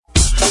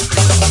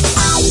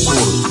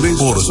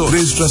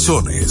tres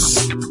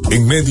razones.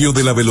 En medio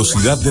de la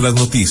velocidad de las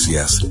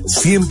noticias,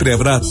 siempre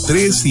habrá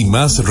tres y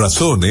más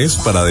razones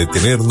para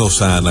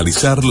detenernos a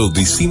analizar los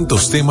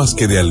distintos temas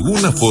que de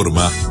alguna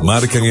forma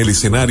marcan el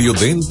escenario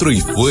dentro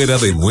y fuera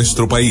de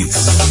nuestro país.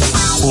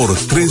 Por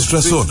tres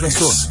razones.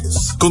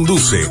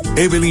 Conduce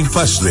Evelyn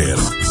Fashler,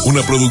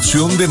 una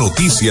producción de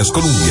Noticias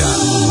Colombia.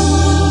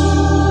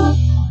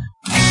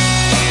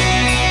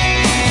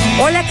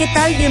 Hola, ¿qué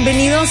tal?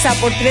 Bienvenidos a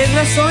Por Tres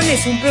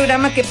Razones, un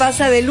programa que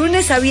pasa de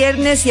lunes a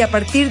viernes y a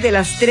partir de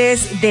las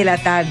 3 de la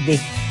tarde.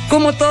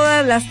 Como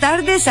todas las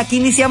tardes, aquí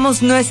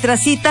iniciamos nuestra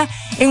cita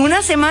en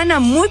una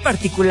semana muy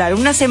particular,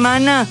 una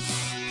semana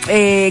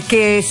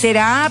que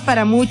será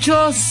para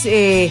muchos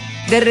de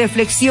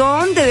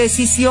reflexión, de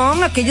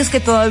decisión. Aquellos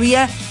que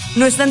todavía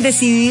no están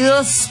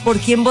decididos por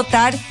quién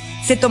votar,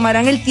 se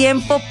tomarán el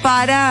tiempo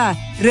para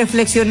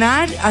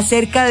reflexionar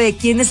acerca de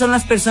quiénes son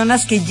las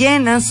personas que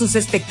llenan sus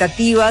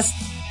expectativas,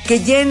 que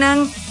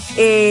llenan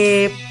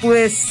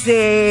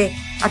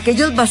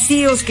aquellos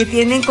vacíos que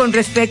tienen con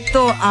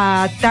respecto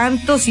a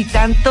tantas y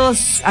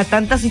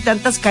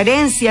tantas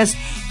carencias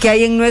que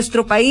hay en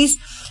nuestro país.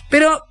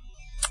 Pero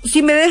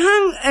si me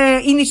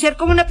dejan iniciar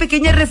con una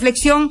pequeña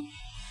reflexión,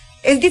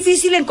 es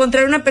difícil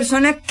encontrar una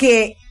persona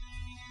que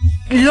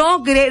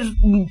logre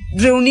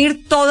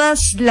reunir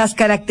todas las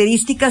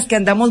características que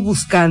andamos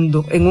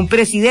buscando en un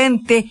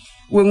presidente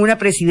o en una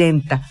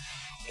presidenta.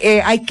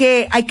 Hay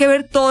que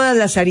ver todas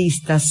las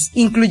aristas,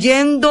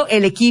 incluyendo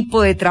el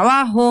equipo de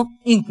trabajo,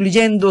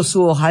 incluyendo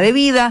su hoja de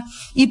vida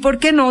y, ¿por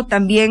qué no?,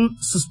 también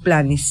sus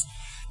planes.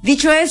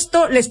 Dicho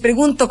esto, les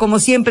pregunto, como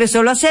siempre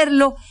suelo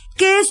hacerlo,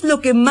 ¿qué es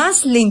lo que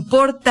más le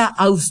importa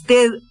a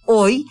usted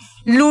hoy,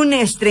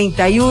 lunes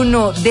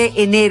 31 de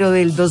enero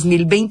del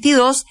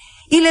 2022?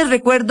 Y les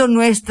recuerdo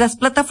nuestras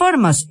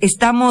plataformas.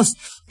 Estamos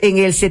en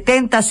el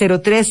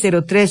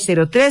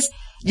 70030303.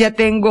 Ya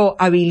tengo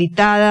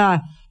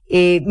habilitada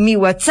mi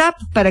WhatsApp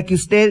para que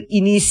usted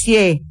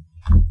inicie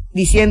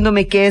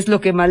diciéndome qué es lo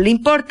que más le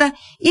importa.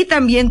 Y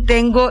también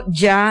tengo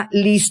ya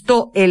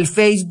listo el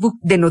Facebook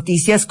de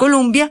Noticias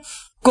Colombia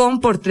con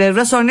Por Tres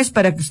Razones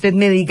para que usted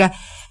me diga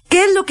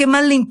qué es lo que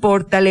más le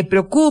importa, le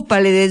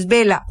preocupa, le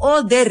desvela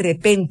o de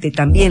repente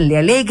también le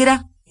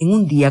alegra en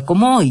un día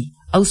como hoy.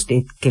 ¿A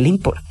usted qué le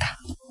importa?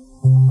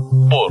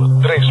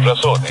 Por tres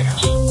razones.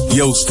 ¿Y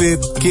a usted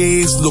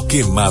qué es lo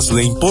que más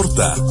le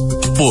importa?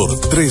 Por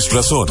tres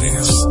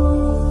razones.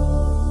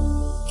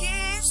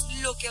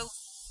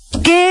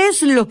 ¿Qué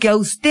es lo que a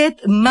usted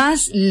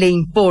más le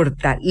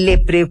importa, le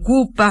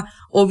preocupa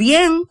o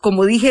bien,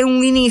 como dije en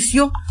un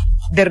inicio,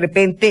 de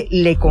repente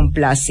le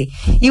complace?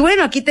 Y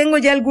bueno, aquí tengo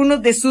ya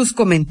algunos de sus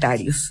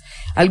comentarios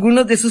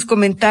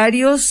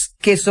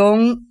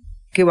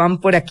que van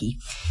por aquí.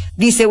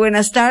 Dice,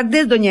 buenas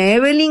tardes, doña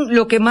Evelyn,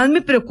 lo que más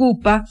me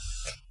preocupa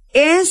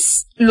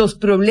es los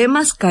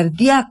problemas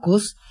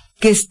cardíacos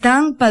que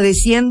están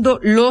padeciendo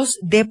los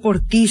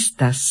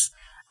deportistas.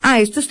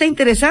 Esto está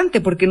interesante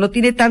porque no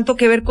tiene tanto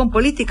que ver con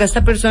política.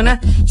 Esta persona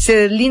se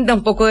deslinda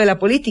un poco de la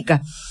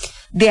política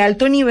de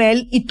alto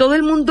nivel y todo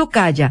el mundo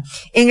calla.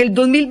 En el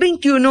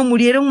 2021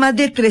 murieron más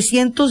de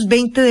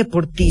 320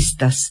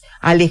 deportistas.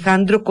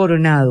 Alejandro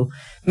Coronado.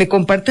 Me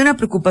comparte una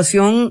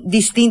preocupación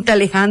distinta,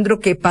 Alejandro,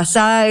 que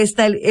pasada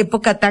esta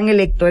época tan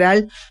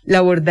electoral la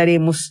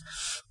abordaremos.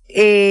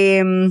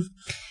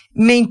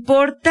 Me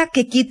importa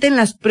que quiten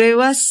las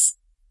pruebas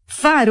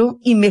Faro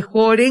y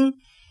mejor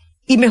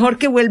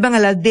que vuelvan a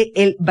las de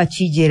el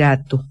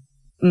bachillerato.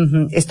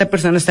 Esta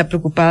persona está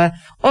preocupada,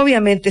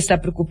 obviamente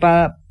está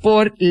preocupada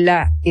por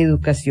la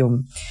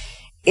educación.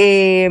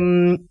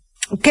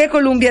 ¿Que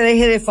Colombia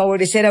deje de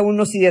favorecer a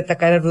unos y de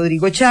atacar a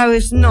Rodrigo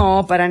Chávez?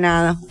 No, para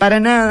nada.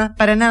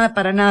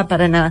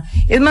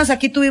 Es más,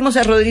 aquí tuvimos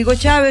a Rodrigo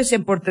Chávez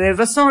en Por Tres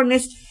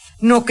Razones.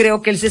 No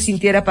creo que él se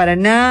sintiera para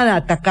nada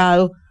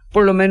atacado,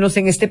 por lo menos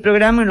en este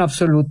programa, en lo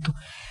absoluto.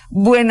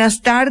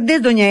 Buenas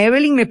tardes, doña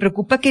Evelyn. Me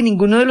preocupa que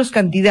ninguno de los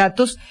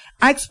candidatos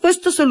ha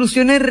expuesto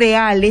soluciones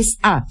reales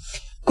a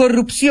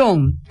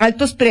corrupción,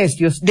 altos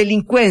precios,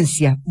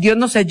 delincuencia. Dios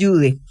nos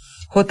ayude.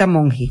 J.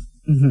 Monge.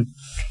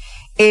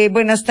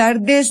 Buenas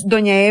tardes,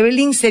 doña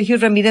Evelyn. Sergio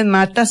Ramírez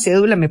Mata,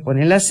 cédula, me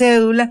pone la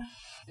cédula.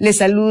 Le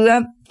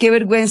saluda. Qué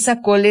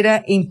vergüenza,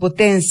 cólera e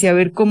impotencia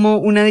ver cómo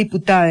una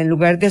diputada, en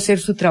lugar de hacer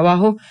su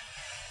trabajo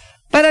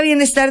para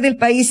bienestar del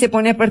país, se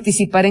pone a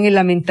participar en el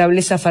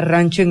lamentable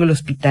zafarrancho en el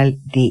hospital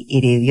de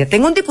Heredia.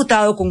 Tengo un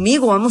diputado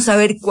conmigo, vamos a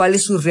ver cuál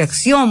es su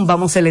reacción.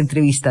 Vamos a la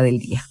entrevista del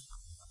día.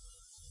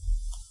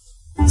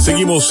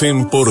 Seguimos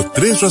en Por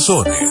Tres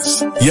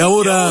Razones. Y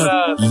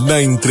ahora, la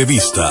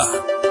entrevista.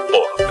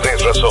 Por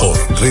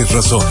Tres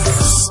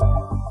Razones.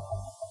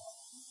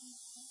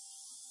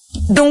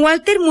 Don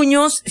Walter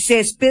Muñoz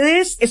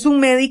Céspedes es un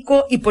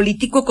médico y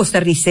político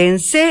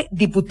costarricense,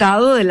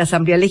 diputado de la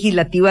Asamblea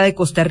Legislativa de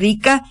Costa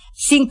Rica,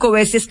 5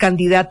 veces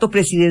candidato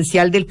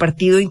presidencial del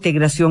Partido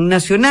Integración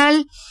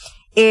Nacional,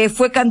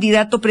 fue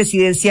candidato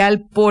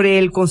presidencial por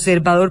el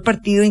conservador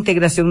Partido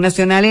Integración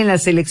Nacional en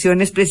las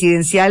elecciones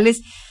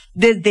presidenciales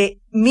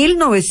desde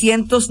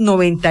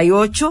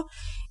 1998,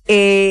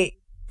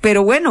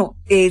 pero bueno,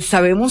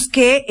 sabemos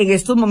que en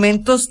estos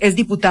momentos es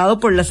diputado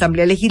por la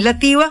Asamblea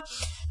Legislativa.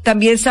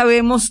 También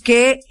sabemos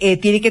que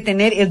tiene que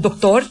tener, es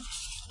doctor,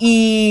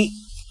 y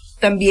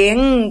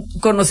también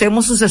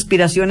conocemos sus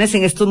aspiraciones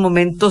en estos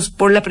momentos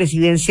por la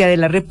presidencia de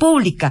la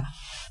República.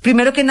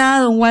 Primero que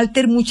nada, don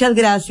Walter, muchas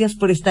gracias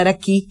por estar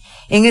aquí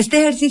en este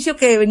ejercicio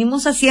que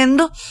venimos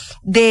haciendo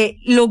de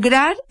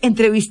lograr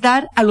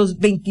entrevistar a los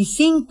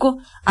 25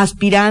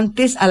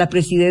 aspirantes a la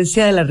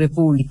presidencia de la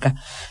República,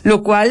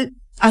 lo cual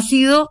ha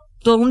sido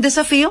todo un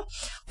desafío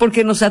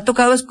porque nos ha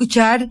tocado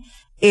escuchar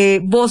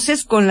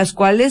voces con las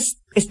cuales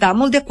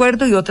estamos de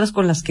acuerdo y otras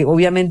con las que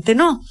obviamente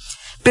no.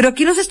 Pero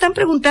aquí nos están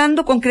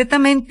preguntando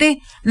concretamente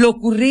lo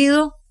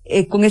ocurrido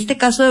con este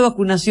caso de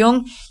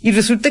vacunación, y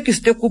resulta que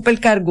usted ocupa el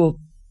cargo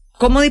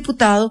como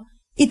diputado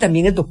y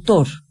también es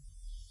doctor.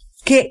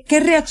 ¿Qué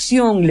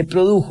reacción le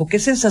produjo, qué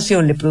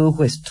sensación le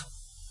produjo esto?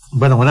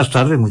 Bueno, buenas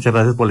tardes, muchas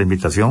gracias por la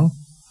invitación.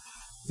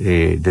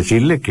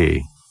 Decirle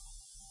que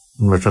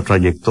nuestra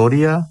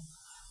trayectoria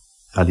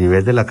a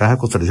nivel de la Caja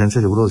Costarricense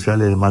de Seguro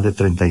Social es de más de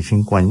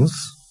 35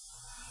 años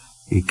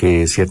y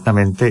que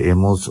ciertamente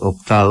hemos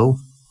optado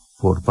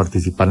por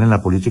participar en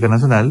la política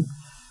nacional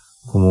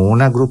como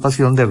una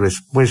agrupación de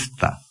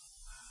respuesta,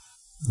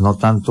 no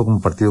tanto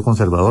como partido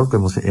conservador, que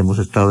hemos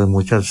estado en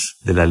muchas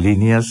de las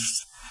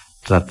líneas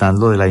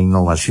tratando de la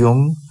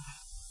innovación.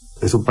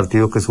 Es un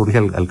partido que surge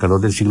al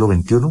calor del siglo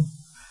XXI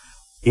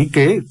y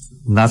que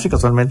nace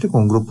casualmente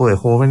con un grupo de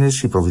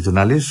jóvenes y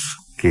profesionales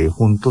que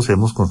juntos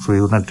hemos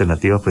construido una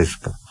alternativa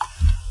fresca.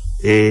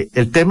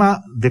 El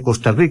tema de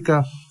Costa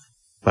Rica,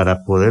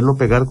 para poderlo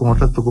pegar con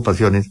otras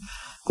preocupaciones,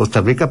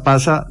 Costa Rica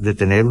pasa de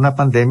tener una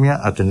pandemia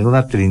a tener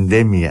una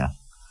trindemia.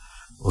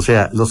 O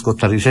sea, los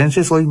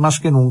costarricenses hoy más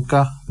que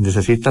nunca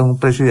necesitan un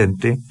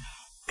presidente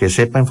que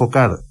sepa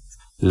enfocar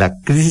la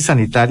crisis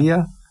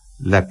sanitaria,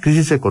 la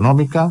crisis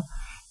económica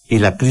y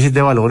la crisis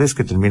de valores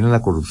que termina en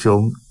la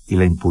corrupción y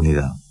la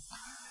impunidad.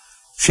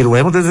 Si lo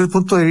vemos desde el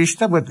punto de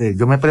vista, pues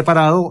yo me he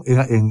preparado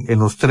en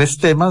los tres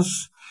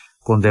temas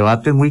con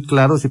debates muy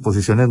claros y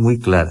posiciones muy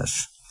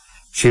claras.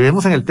 Si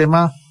vemos en el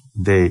tema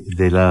del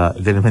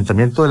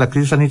enfrentamiento de la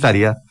crisis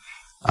sanitaria,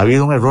 ha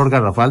habido un error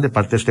garrafal de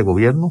parte de este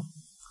gobierno.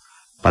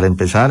 Para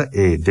empezar,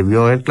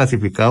 debió haber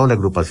clasificado la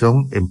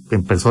agrupación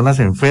en personas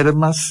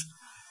enfermas,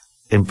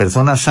 en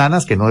personas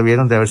sanas que no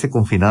debieron de haberse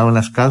confinado en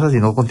las casas y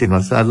no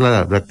continuar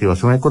la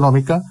reactivación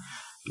económica,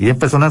 y en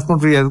personas con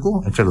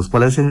riesgo, entre los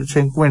cuales se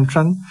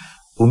encuentran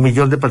 1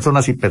 millón de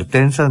personas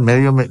hipertensas,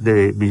 medio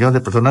millón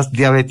de personas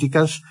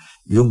diabéticas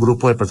y un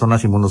grupo de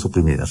personas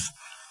inmunosuprimidas.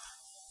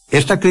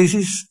 Esta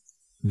crisis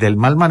del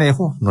mal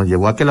manejo nos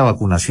llevó a que la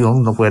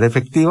vacunación no fuera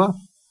efectiva.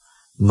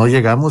 No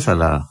llegamos a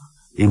la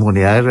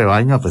inmunidad de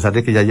rebaño, a pesar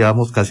de que ya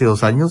llevamos casi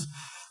 2 años.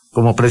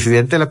 Como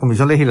presidente de la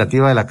Comisión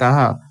Legislativa de la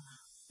Caja,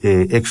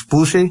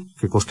 expuse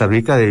que Costa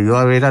Rica debió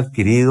haber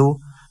adquirido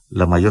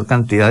la mayor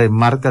cantidad de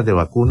marcas de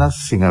vacunas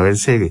sin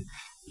haberse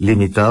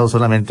limitado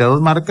solamente a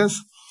 2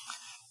 marcas.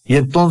 Y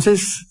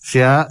entonces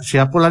se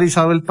ha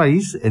polarizado el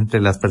país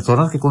entre las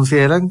personas que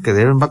consideran que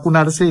deben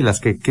vacunarse y las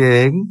que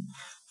creen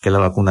que la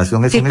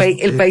vacunación es... Sí,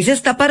 el país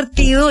está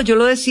partido, yo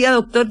lo decía,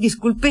 doctor,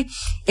 disculpe,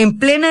 en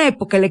plena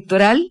época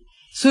electoral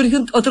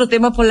surge otro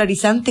tema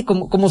polarizante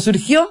como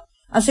surgió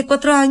hace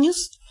 4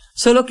 años,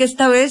 solo que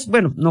esta vez,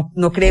 bueno,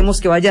 no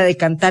creemos que vaya a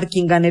decantar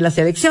quién gane las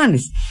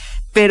elecciones,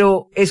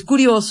 pero es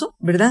curioso,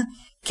 ¿verdad?,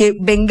 que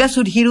venga a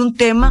surgir un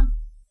tema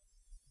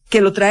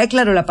que lo trae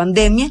claro la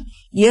pandemia,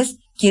 y es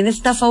quién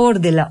está a favor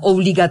de la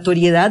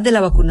obligatoriedad de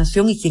la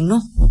vacunación y quién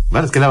no.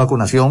 Bueno, es que la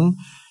vacunación,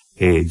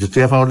 yo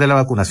estoy a favor de la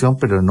vacunación,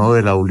 pero no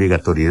de la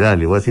obligatoriedad.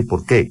 Le voy a decir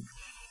por qué.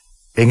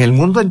 En el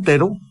mundo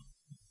entero,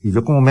 y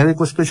yo como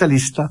médico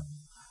especialista,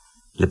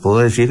 le puedo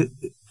decir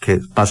que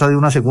pasa de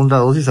una segunda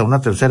dosis a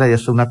una tercera y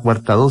hasta una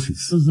cuarta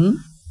dosis. Uh-huh.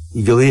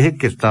 Y yo dije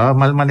que estaba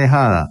mal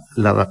manejada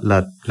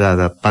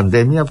la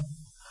pandemia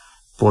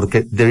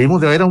porque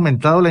debimos de haber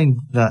aumentado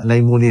la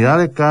inmunidad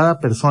de cada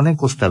persona en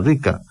Costa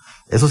Rica.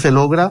 Eso se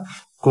logra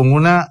con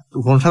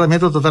un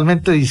tratamiento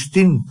totalmente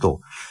distinto,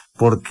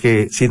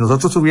 porque si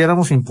nosotros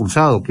hubiéramos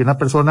impulsado que una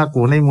persona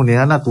con una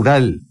inmunidad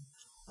natural,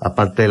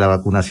 aparte de la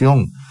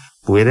vacunación,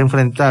 pudiera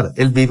enfrentar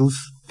el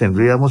virus,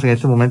 tendríamos en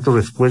este momento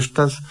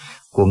respuestas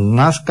con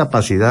más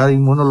capacidad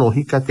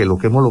inmunológica que lo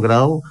que hemos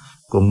logrado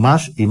con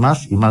más y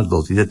más y más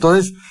dosis.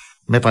 Entonces,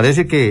 me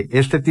parece que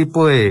este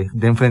tipo de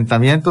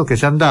enfrentamientos que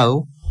se han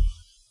dado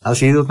ha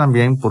sido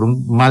también por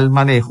un mal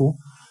manejo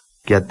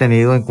que ha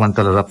tenido en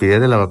cuanto a la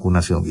rapidez de la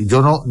vacunación. Y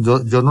yo no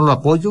lo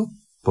apoyo,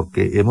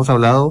 porque hemos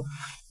hablado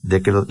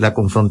de que la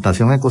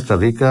confrontación en Costa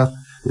Rica,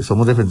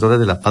 somos defensores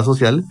de la paz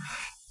social,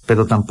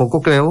 pero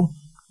tampoco creo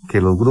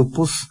que los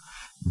grupos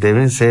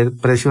deben ser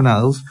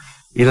presionados.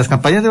 Y las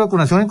campañas de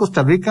vacunación en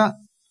Costa Rica,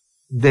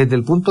 desde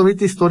el punto de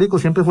vista histórico,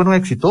 siempre fueron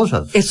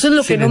exitosas. Eso es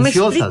lo que no me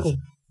explico.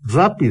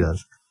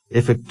 Rápidas,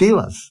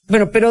 efectivas.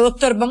 Bueno, pero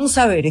doctor, vamos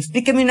a ver,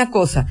 explíqueme una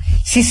cosa.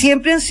 Si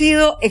siempre han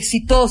sido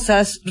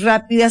exitosas,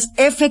 rápidas,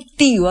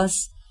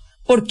 efectivas,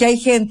 ¿por qué hay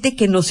gente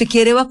que no se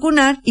quiere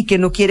vacunar y que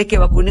no quiere que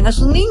vacunen a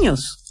sus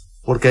niños?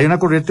 Porque hay una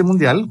corriente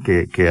mundial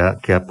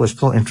que ha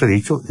puesto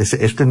entredicho,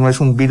 este no es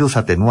un virus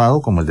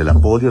atenuado como el de la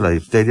polio, la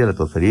difteria, la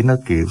tosferina,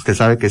 que usted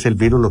sabe que es el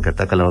virus lo que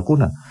ataca la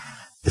vacuna.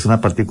 Es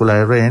una partícula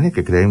de ARN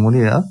que crea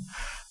inmunidad,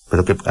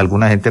 pero que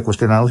alguna gente ha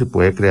cuestionado si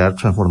puede crear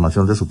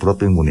transformación de su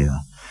propia inmunidad.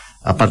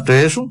 Aparte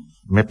de eso,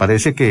 me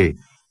parece que,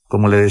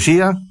 como le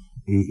decía,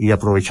 y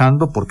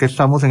aprovechando por qué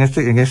estamos en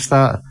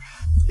esta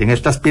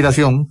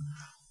aspiración,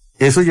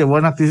 eso llevó a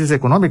una crisis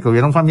económica.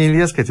 Hubieron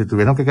familias que se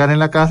tuvieron que quedar en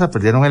la casa,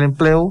 perdieron el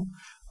empleo,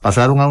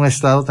 pasaron a un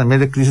estado también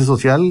de crisis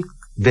social,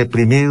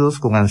 deprimidos,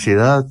 con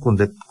ansiedad,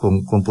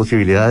 con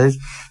posibilidades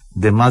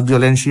de más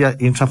violencia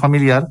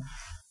intrafamiliar.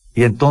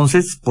 Y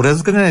entonces, por eso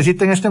es que se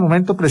necesita en este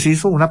momento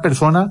preciso una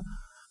persona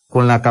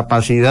con la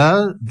capacidad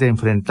de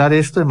enfrentar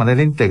esto de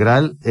manera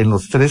integral en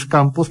los 3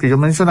 campos que yo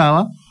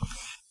mencionaba,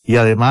 y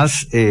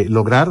además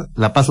lograr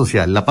la paz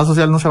social. La paz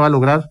social no se va a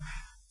lograr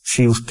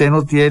si usted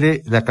no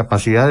tiene la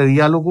capacidad de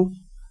diálogo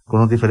con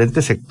los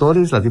diferentes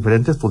sectores, las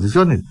diferentes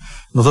posiciones.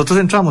 Nosotros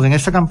entramos en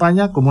esta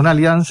campaña como una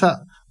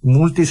alianza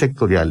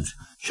multisectorial.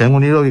 Se han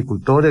unido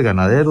agricultores,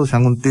 ganaderos, se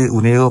han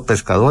unido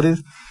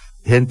pescadores,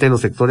 gente de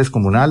los sectores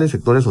comunales,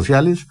 sectores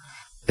sociales.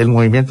 El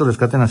Movimiento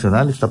Rescate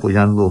Nacional está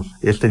apoyando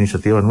esta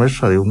iniciativa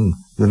nuestra de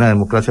una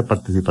democracia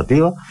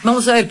participativa.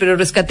 Vamos a ver, pero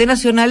Rescate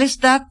Nacional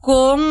está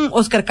con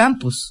Óscar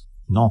Campos.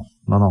 No,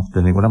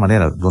 de ninguna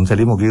manera. Don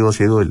Celimo Guido ha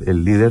sido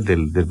el líder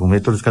del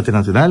Movimiento Rescate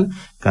Nacional,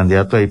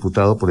 candidato a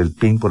diputado por el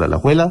PIN por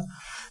Alajuela,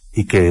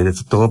 y que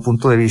desde todo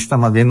punto de vista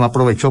más bien no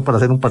aprovechó para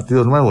hacer un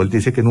partido nuevo. Él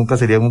dice que nunca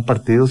sería un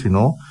partido,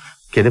 sino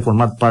quiere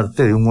formar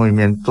parte de un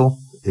movimiento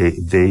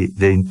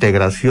de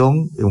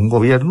integración en un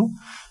gobierno.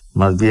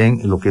 Más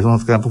bien lo que hizo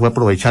Óscar Campos fue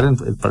aprovechar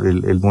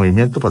el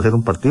movimiento para hacer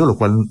un partido, lo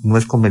cual no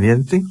es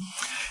conveniente.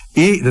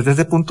 Y desde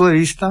ese punto de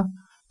vista,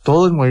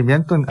 todo el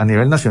movimiento a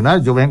nivel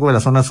nacional. Yo vengo de la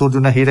zona sur de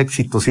una gira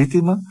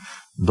exitosísima,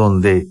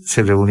 donde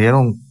se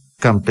reunieron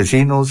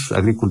campesinos,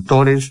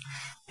 agricultores,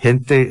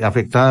 gente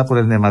afectada por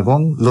el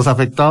Nemagón, los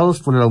afectados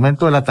por el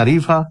aumento de la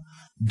tarifa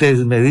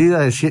desmedida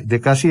de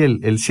casi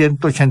el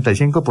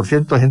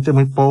 185% de gente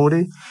muy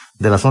pobre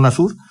de la zona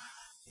sur.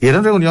 Y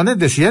eran reuniones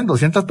de 100,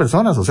 200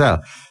 personas. O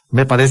sea,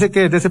 me parece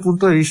que desde ese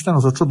punto de vista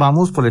nosotros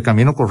vamos por el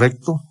camino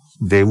correcto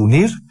de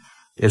unir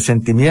el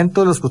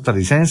sentimiento de los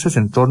costarricenses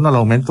en torno al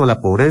aumento de la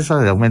pobreza,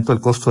 del aumento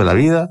del costo de la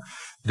vida,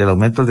 del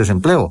aumento del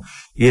desempleo.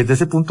 Y desde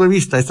ese punto de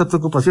vista, estas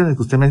preocupaciones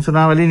que usted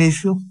mencionaba al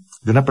inicio,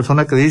 de una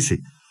persona que dice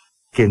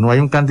que no hay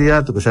un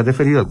candidato que se ha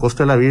referido al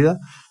costo de la vida,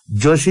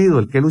 yo he sido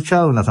el que he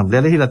luchado en la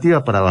Asamblea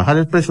Legislativa para bajar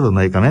el precio de los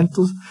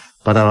medicamentos,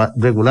 para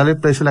regular el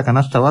precio de la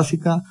canasta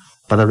básica,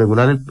 para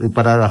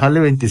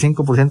bajarle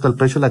 25% al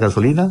precio de la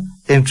gasolina,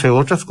 entre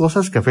otras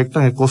cosas que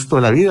afectan el costo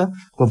de la vida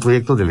con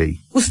proyectos de ley.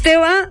 Usted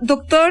va,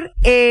 doctor,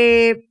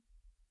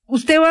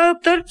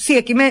 sí,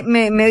 aquí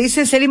me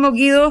dice Celimo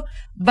Guido,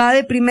 va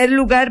de primer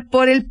lugar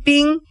por el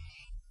PIN.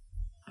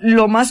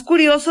 Lo más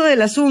curioso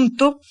del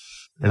asunto,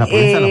 en la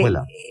provincia de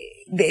Alajuela.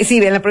 Sí,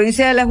 en la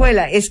provincia de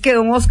Alajuela, es que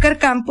don Óscar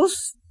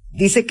Campos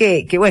dice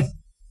que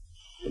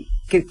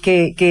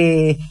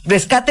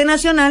Rescate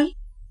Nacional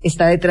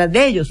está detrás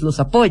de ellos, los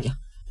apoya.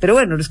 Pero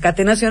bueno,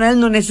 Rescate Nacional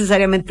no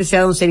necesariamente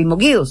sea don Celimo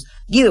Guido,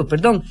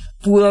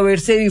 pudo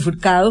haberse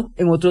bifurcado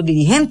en otros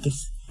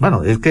dirigentes.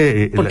 Bueno, es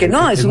que... Porque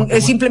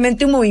es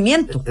simplemente un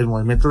movimiento. El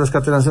Movimiento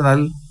Rescate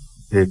Nacional,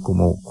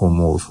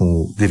 como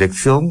su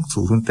dirección,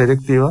 su junta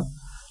directiva,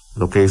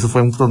 lo que hizo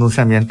fue un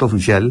pronunciamiento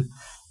oficial,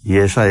 y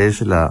esa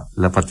es la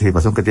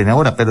participación que tiene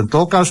ahora. Pero en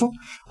todo caso,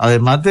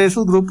 además de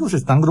esos grupos,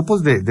 están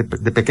grupos de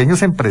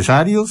pequeños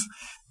empresarios.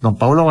 Don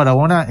Pablo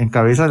Barahona, en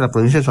cabeza de la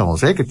provincia de San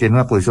José, que tiene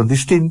una posición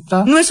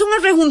distinta. No es un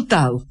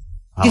arrejuntado.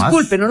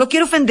 Disculpe, no lo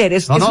quiero ofender,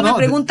 es una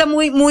pregunta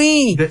muy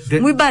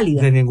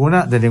válida. De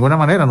ninguna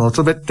manera.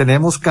 Nosotros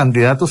tenemos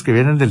candidatos que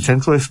vienen del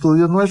centro de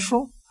estudios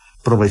nuestro,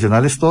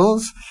 profesionales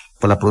todos,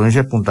 por la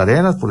provincia de Punta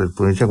Arenas, por la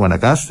provincia de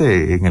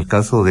Guanacaste, en el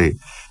caso de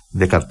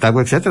Cartago,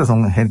 etcétera.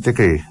 Son gente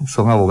que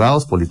son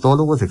abogados,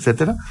 politólogos,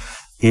 etcétera.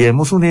 Y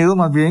hemos unido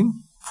más bien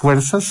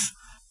fuerzas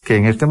que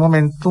en este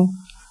momento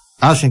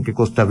hacen que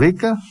Costa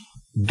Rica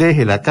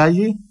deje la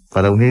calle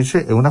para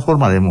unirse en una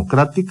forma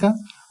democrática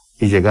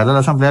y llegar a la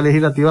Asamblea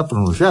Legislativa a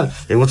pronunciar.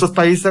 En otros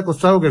países ha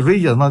costado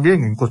guerrillas, más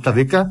bien. En Costa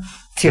Rica,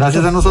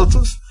 gracias a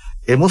nosotros,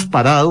 hemos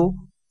parado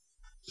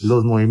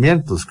los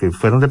movimientos que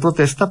fueron de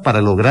protesta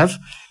para lograr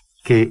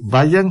que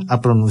vayan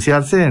a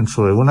pronunciarse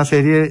dentro de una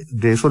serie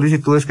de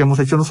solicitudes que hemos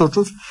hecho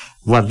nosotros,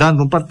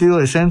 guardando un partido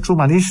de centro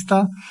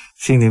humanista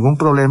sin ningún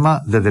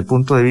problema desde el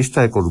punto de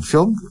vista de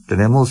corrupción.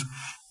 Tenemos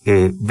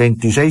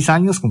 26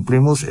 años,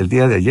 cumplimos el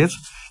día de ayer,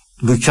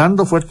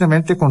 luchando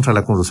fuertemente contra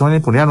la corrupción y la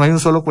impunidad. No hay un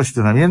solo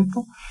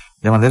cuestionamiento,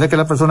 de manera que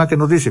la persona que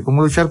nos dice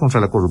cómo luchar contra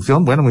la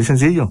corrupción, bueno, muy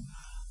sencillo.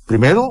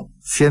 Primero,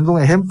 siendo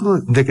un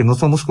ejemplo de que no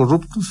somos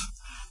corruptos,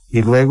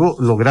 y luego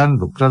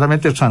logrando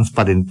claramente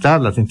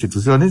transparentar las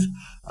instituciones,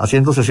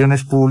 haciendo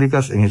sesiones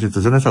públicas en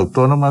instituciones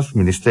autónomas,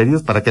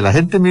 ministerios, para que la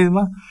gente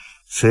misma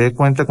se dé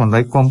cuenta cuando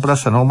hay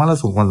compras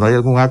anómalas o cuando hay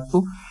algún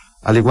acto.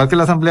 Al igual que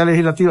la Asamblea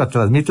Legislativa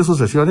transmite sus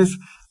sesiones,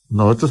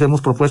 nosotros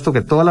hemos propuesto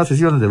que todas las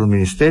sesiones de los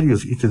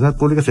ministerios y instituciones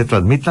públicas se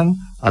transmitan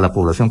a la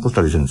población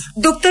costarricense.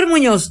 Doctor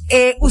Muñoz,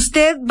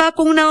 ¿usted va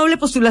con una doble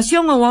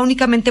postulación o va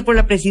únicamente por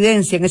la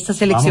presidencia en estas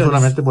elecciones? Vamos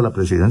solamente por la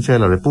presidencia de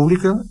la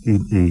República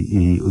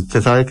y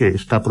usted sabe que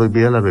está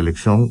prohibida la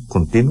reelección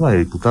continua de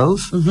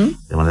diputados,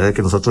 de manera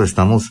que nosotros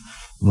estamos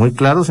muy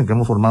claros en que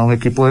hemos formado un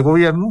equipo de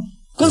gobierno.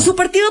 Con su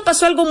partido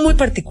pasó algo muy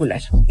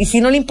particular y si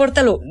no le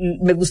importa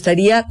me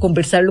gustaría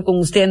conversarlo con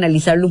usted,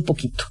 analizarlo un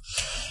poquito.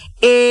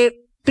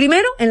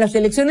 Primero, en las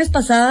elecciones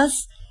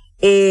pasadas,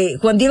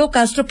 Juan Diego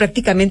Castro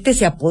prácticamente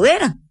se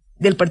apodera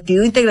del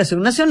Partido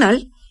Integración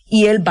Nacional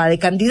y él va de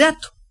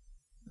candidato,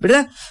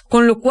 ¿verdad?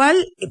 Con lo cual,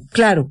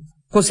 claro,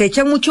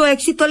 cosecha mucho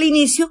éxito al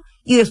inicio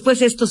y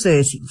después esto se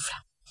desinfla.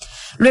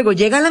 Luego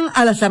llegan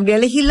a la Asamblea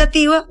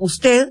Legislativa,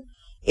 usted,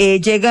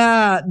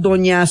 llega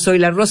doña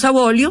Zoila Rosa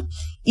Bolio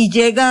y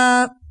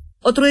llega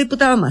otro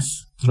diputado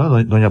más. No,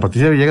 doña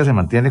Patricia Villegas se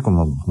mantiene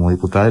como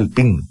diputada del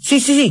PIN.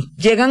 Sí.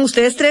 Llegan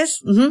ustedes tres.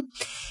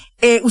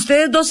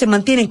 Ustedes dos se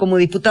mantienen como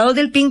diputados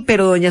del PIN,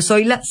 pero doña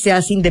Zoila se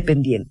hace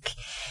independiente.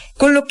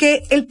 Con lo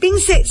que el PIN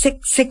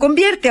se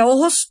convierte a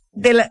ojos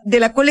de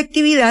la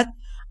colectividad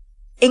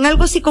en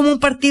algo así como un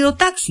partido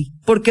taxi,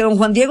 porque don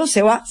Juan Diego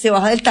se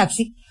baja del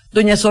taxi,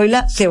 doña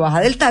Zoila se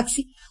baja del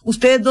taxi,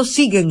 ustedes dos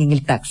siguen en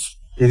el taxi.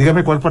 Y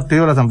dígame cuál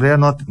partido de la Asamblea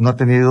no ha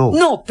tenido...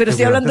 No, pero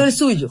estoy hablando del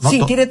suyo. No,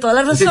 sí, tiene toda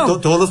la razón. Es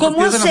decir, todos los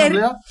 ¿Cómo hacer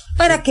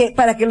para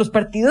que los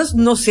partidos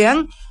no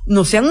sean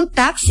un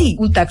taxi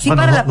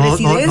para la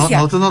presidencia?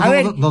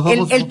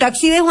 El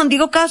taxi de Juan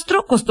Diego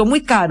Castro costó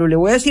muy caro, le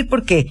voy a decir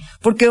por qué.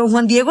 Porque don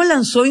Juan Diego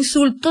lanzó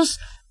insultos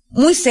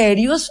muy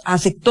serios a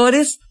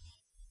sectores,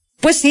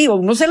 pues sí,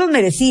 unos se los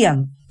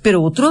merecían,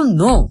 pero otros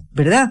no,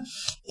 ¿verdad?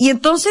 Y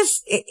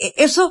entonces,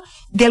 eso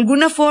de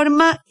alguna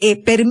forma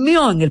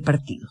permeó en el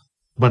partido.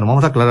 Bueno,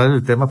 vamos a aclarar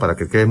el tema para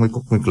que quede muy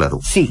claro.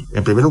 Sí.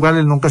 En primer lugar,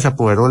 él nunca se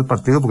apoderó del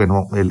partido porque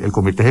no, el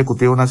Comité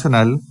Ejecutivo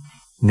Nacional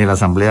ni la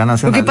Asamblea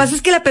Nacional. Lo que pasa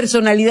es que la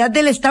personalidad de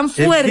él es tan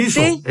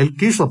fuerte. Él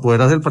quiso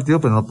apoderarse del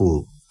partido, pero no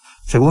pudo.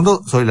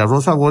 Segundo, Zoila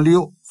Rosa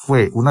Bolio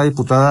fue una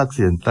diputada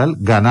accidental,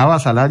 ganaba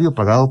salario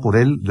pagado por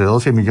él de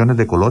 12 millones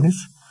de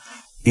colones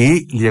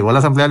y llegó a la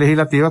Asamblea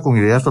Legislativa con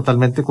ideas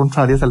totalmente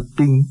contrarias al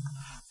PIN,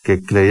 que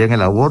creía en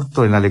el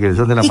aborto, en la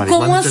legalización de la marihuana.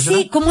 ¿Y cómo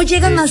así? ¿Cómo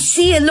llegan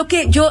así? Es lo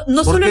que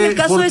no solo en el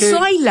caso de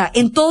Zoila,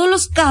 en todos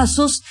los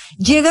casos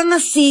llegan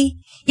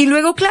así y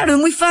luego, claro, es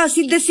muy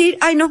fácil decir,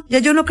 ay no, ya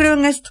yo no creo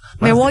en esto,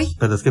 me voy.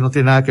 Pero es que no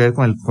tiene nada que ver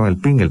con el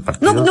PIN, el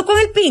partido. No con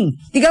el PIN,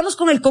 digamos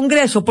con el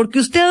Congreso, porque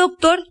usted,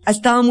 doctor, ha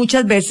estado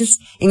muchas veces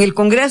en el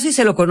Congreso y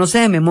se lo conoce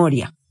de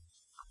memoria.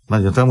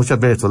 Bueno, yo he estado muchas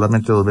veces,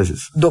 solamente 2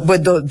 veces.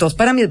 Dos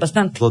para mí es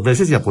bastante. 2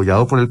 veces y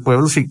apoyado por el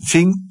pueblo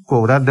sin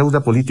cobrar deuda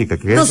política,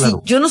 que quede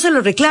claro. Sí, yo no se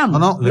lo reclamo.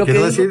 No, le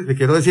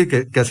quiero decir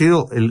que ha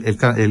sido,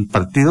 el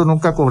partido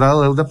nunca ha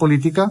cobrado deuda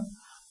política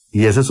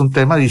y ese es un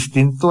tema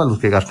distinto a los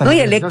que gastan. No, y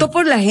electo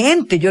por la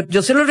gente,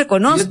 yo se lo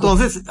reconozco. Y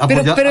entonces,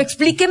 pero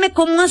explíqueme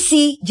cómo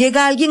así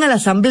llega alguien a la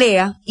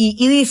asamblea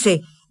y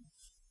dice,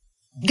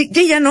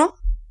 ya no,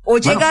 o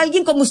llega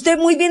alguien como usted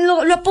muy bien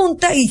lo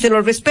apunta y se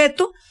lo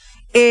respeto,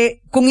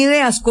 con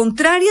ideas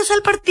contrarias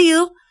al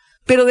partido,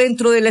 pero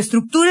dentro de la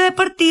estructura de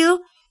partido,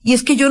 y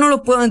es que yo no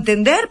lo puedo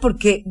entender,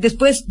 porque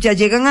después ya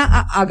llegan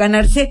a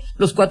ganarse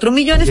los 4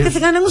 millones que se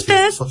ganan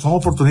ustedes. Son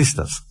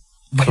oportunistas.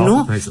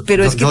 Bueno,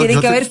 pero es que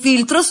tienen que haber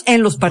filtros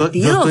en los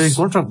partidos. Yo estoy en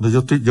contra,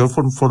 yo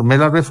formé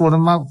la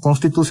reforma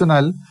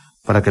constitucional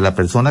para que la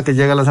persona que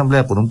llega a la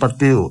asamblea por un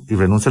partido y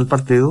renuncia al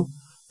partido,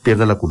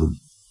 pierda la curul.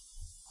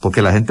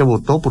 Porque la gente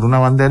votó por una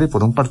bandera y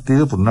por un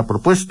partido, por una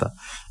propuesta.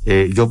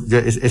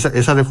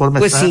 Esa reforma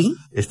pues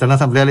está en la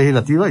Asamblea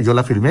Legislativa y yo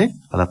la firmé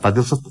a la par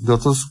de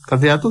otros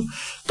candidatos.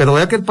 Pero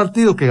vea que el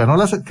partido que ganó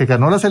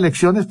las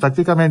elecciones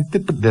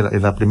prácticamente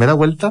en la primera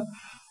vuelta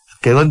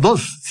quedó en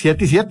 2,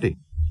 7 y 7.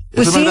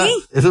 Pues eso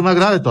es más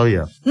grave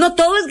todavía. No,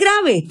 todo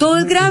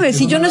es grave.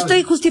 Si yo no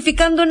estoy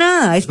justificando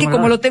nada, es que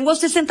como lo tengo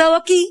usted sentado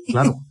aquí.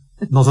 Claro.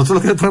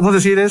 Nosotros lo que podemos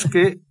decir es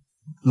que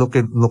lo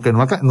que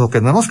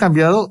no hemos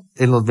cambiado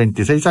en los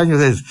 26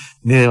 años es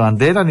ni de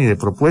bandera, ni de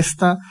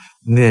propuesta,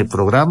 ni de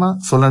programa,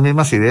 son las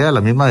mismas ideas,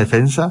 la misma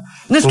defensa.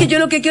 No es que yo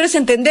lo que quiero es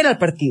entender al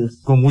partido.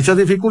 Con muchas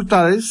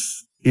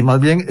dificultades, y más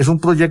bien es un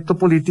proyecto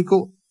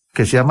político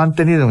que se ha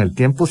mantenido en el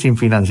tiempo sin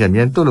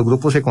financiamiento de los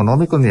grupos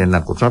económicos ni del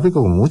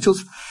narcotráfico, como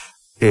muchos,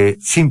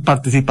 sin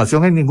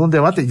participación en ningún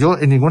debate. Yo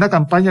en ninguna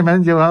campaña me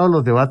han llevado a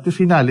los debates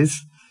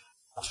finales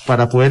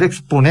para poder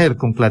exponer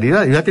con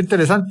claridad. Y vea qué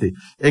interesante.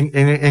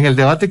 En el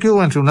debate que hubo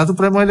en el Tribunal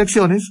Supremo de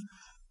Elecciones,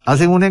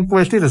 hacen una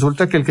encuesta y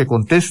resulta que el que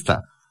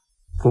contesta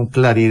con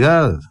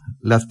claridad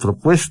las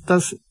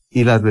propuestas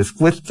y las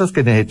respuestas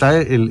que necesita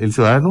el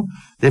ciudadano,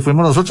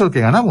 fuimos nosotros los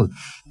que ganamos.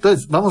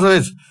 Entonces, vamos a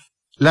ver,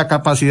 la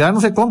capacidad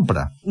no se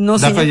compra, la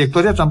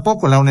trayectoria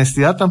tampoco, la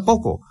honestidad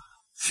tampoco.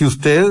 Si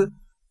usted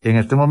en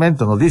este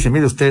momento nos dice,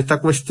 mire, usted está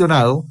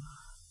cuestionado,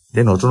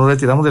 nosotros nos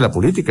retiramos de la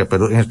política,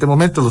 pero en este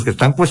momento los que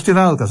están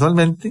cuestionados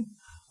casualmente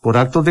por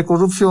actos de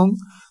corrupción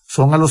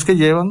son a los que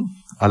llevan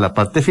a la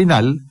parte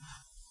final.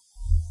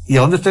 ¿Y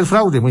a dónde está el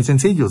fraude? Muy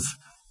sencillo.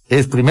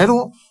 Es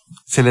primero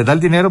se les da el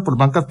dinero por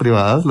bancas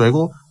privadas,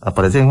 luego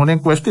aparecen en una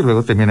encuesta y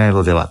luego terminan en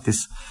los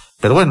debates.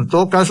 Pero bueno, en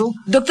todo caso.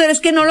 Doctor,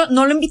 es que no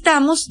lo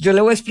invitamos, yo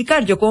le voy a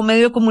explicar, yo como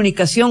medio de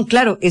comunicación,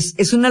 claro,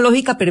 es una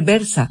lógica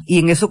perversa, y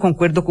en eso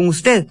concuerdo con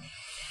usted.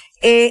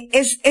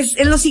 Es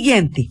lo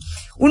siguiente,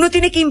 uno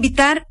tiene que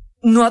invitar,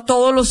 no a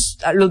todos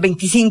los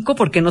 25,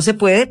 porque no se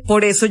puede,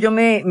 por eso yo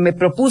me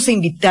propuse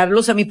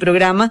invitarlos a mi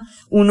programa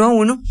uno a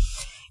uno,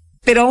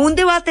 pero a un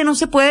debate no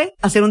se puede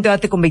hacer un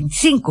debate con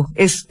 25,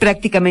 es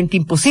prácticamente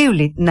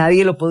imposible,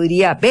 nadie lo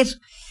podría ver.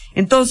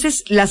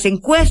 Entonces, las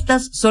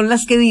encuestas son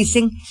las que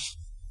dicen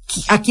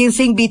a quién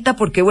se invita,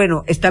 porque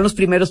bueno, están los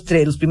primeros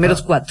 3, los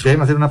primeros 4.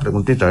 Déjeme hacer una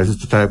preguntita, a ver si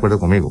usted está de acuerdo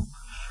conmigo.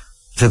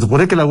 Se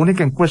supone que la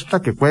única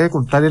encuesta que puede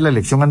contar es la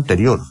elección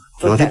anterior.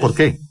 Yo voy a decir por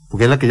qué,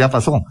 porque es la que ya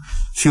pasó.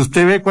 Si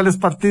usted ve cuáles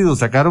partidos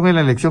sacaron en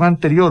la elección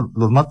anterior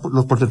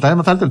los porcentajes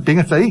más altos, el PIN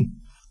está ahí.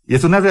 Y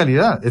es una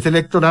realidad, ese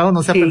electorado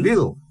no se ha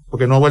perdido,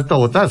 porque no ha vuelto a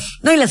votar.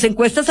 No, y las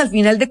encuestas al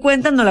final de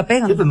cuentas no la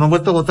pegan. Sí, pero no han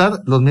vuelto a votar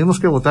los mismos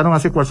que votaron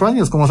hace 4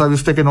 años. ¿Cómo sabe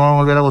usted que no van a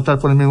volver a votar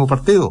por el mismo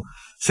partido?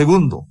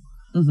 Segundo,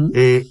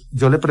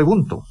 yo le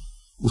pregunto,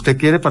 ¿usted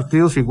quiere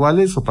partidos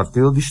iguales o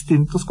partidos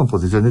distintos con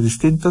posiciones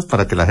distintas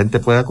para que la gente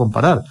pueda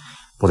comparar?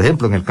 Por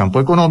ejemplo, en el campo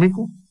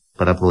económico,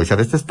 para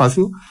aprovechar este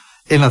espacio,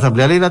 en la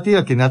Asamblea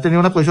Legislativa, quien ha tenido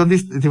una posición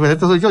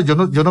diferente soy yo. Yo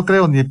no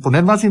creo ni en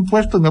poner más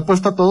impuestos, me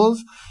opuesto a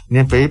todos, ni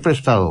en pedir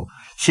prestado,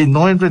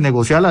 sino en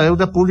renegociar la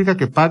deuda pública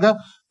que paga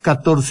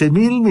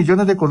 14.000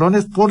 millones de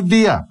colones por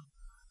día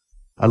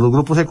a los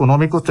grupos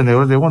económicos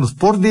tenedores de bonos,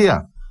 por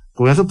día.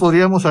 Con eso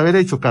podríamos haber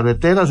hecho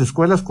carreteras,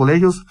 escuelas,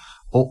 colegios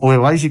o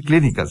EVAIS y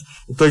clínicas.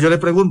 Entonces yo le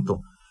pregunto,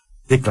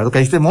 claro que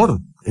hay temor.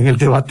 En el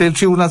debate del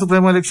Tribunal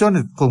Supremo de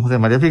Elecciones, con José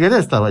María Figueres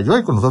estaba yo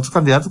y con los otros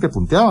candidatos que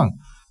punteaban.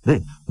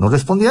 No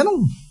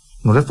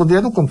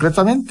respondieron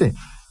concretamente.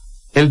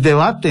 El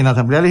debate en la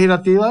Asamblea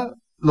Legislativa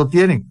lo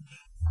tienen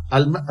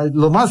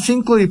lo más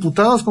 5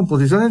 diputados con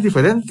posiciones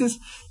diferentes,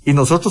 y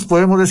nosotros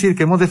podemos decir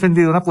que hemos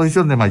defendido una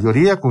posición de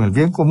mayoría con el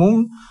bien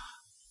común,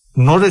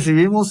 no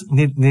recibimos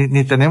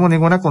ni tenemos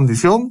ninguna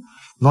condición,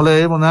 no le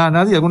debemos nada a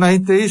nadie. Alguna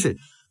gente dice,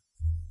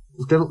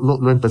 usted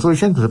lo empezó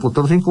diciendo, se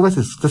postuló 5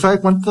 veces. ¿Usted sabe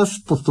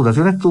cuántas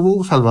postulaciones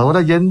tuvo Salvador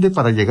Allende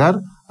para llegar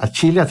a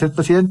Chile a ser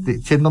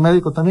presidente, siendo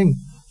médico también?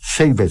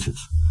 6 veces,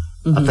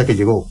 hasta que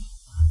llegó.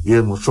 Y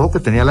demostró que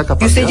tenía la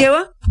capacidad. ¿Y usted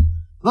lleva?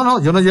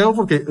 No, yo no llevo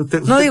porque...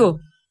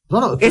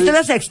 Esta es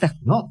la sexta.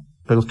 No,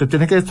 pero usted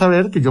tiene que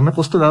saber que yo me he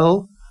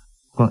postulado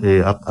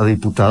a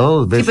diputado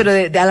 2 veces. Sí,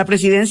 pero a la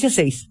presidencia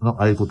 6. No,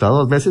 a diputado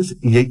 2 veces,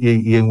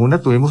 y en una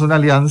tuvimos una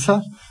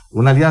alianza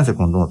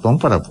con Don Otón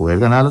para poder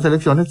ganar las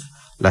elecciones.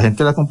 La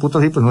gente la computa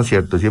así, pues no es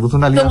cierto, hicimos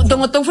una alianza.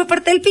 ¿Don Otón fue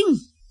parte del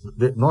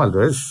PIN? No, al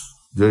revés.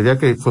 Yo diría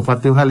que fue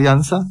parte de una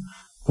alianza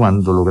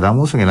cuando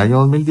logramos en el año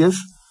 2010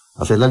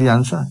 hacer la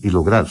alianza y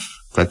lograr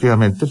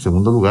prácticamente el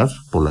segundo lugar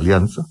por la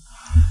alianza.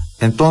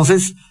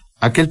 Entonces,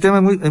 aquel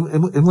tema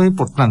es muy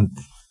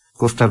importante.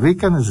 Costa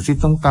Rica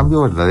necesita un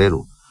cambio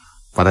verdadero.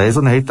 Para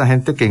eso necesita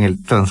gente que en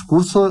el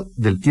transcurso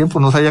del tiempo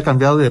no se haya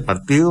cambiado de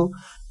partido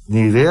ni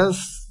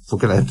ideas,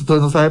 porque la gente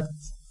todavía no sabe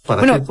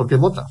por qué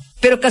vota.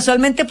 Pero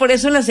casualmente por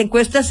eso en las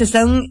encuestas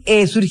están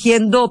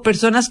surgiendo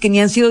personas que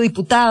ni han sido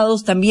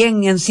diputados, también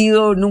ni han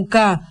sido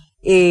nunca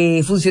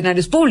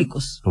funcionarios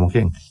públicos. ¿Cómo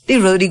quién? Sí,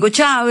 Rodrigo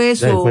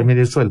Chávez. Fue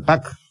ministro del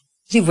PAC.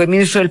 Sí, fue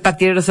ministro del PAC,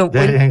 tiene razón.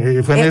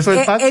 Fue ministro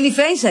del PAC. Eli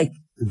Feinstein.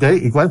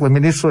 Igual fue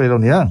ministro de la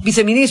unidad.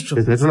 Viceministro.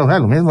 Ministro de la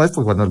unidad, lo mismo es,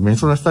 porque cuando el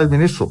ministro no está, es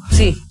ministro.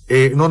 Sí.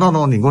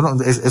 No,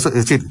 ninguno, es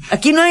decir.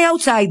 Aquí no hay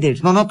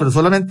outsider. No, pero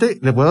solamente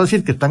le puedo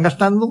decir que están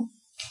gastando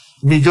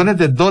millones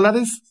de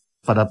dólares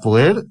para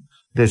poder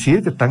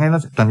decir que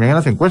están también en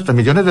las encuestas,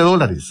 millones de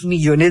dólares.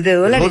 Millones de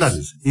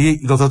dólares. Y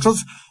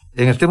nosotros,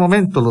 en este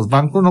momento, los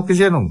bancos no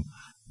quisieron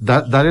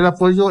dar el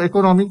apoyo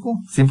económico,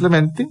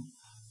 simplemente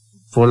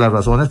por las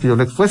razones que yo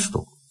le he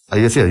expuesto.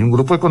 Ahí decía, hay un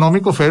grupo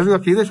económico férreo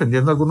aquí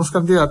defendiendo a algunos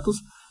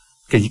candidatos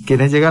que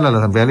quieren llegar a la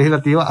Asamblea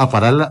Legislativa a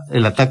parar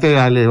el ataque de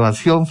la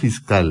elevación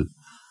fiscal.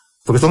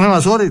 Porque son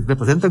evasores,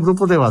 representan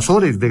grupos de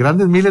evasores, de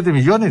grandes miles de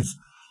millones.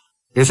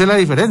 Esa es la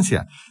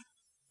diferencia.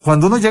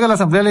 Cuando uno llega a la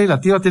Asamblea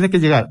Legislativa tiene que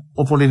llegar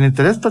o por el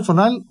interés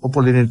personal o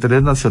por el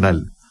interés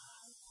nacional.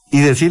 Y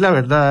decir la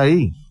verdad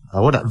ahí.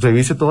 Ahora,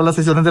 revise todas las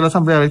sesiones de la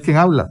Asamblea a ver quién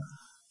habla.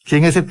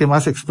 ¿Quién es el que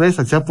más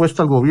expresa? ¿Se ha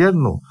puesto al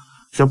gobierno?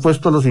 ¿Se ha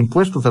puesto a los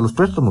impuestos, a los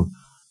préstamos?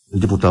 El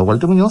diputado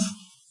Walter Muñoz.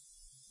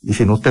 Y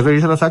si no, usted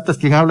revisa las actas,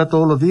 ¿quién habla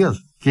todos los días?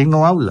 ¿Quién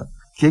no habla?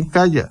 ¿Quién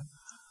calla?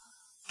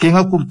 ¿Quién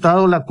ha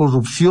ocultado la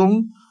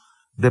corrupción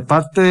de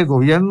parte del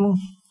gobierno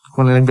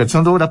con la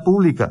inversión de obra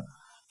pública?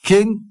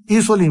 ¿Quién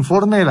hizo el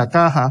informe de la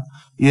Caja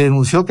y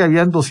denunció que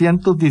habían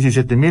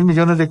 217.000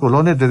 millones de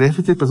colones de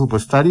déficit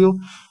presupuestario,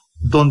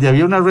 donde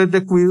había una red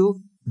de cuido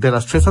de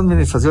las 3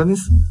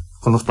 administraciones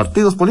con los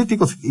partidos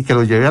políticos y que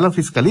lo llevé a la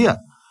fiscalía?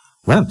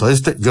 Bueno,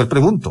 entonces yo le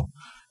pregunto,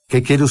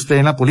 ¿qué quiere usted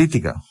en la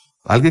política?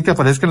 ¿Alguien que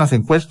aparezca en las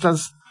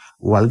encuestas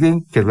o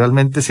alguien que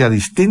realmente sea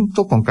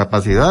distinto, con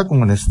capacidad, con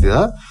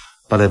honestidad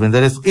para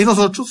defender esto? Y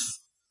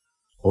nosotros,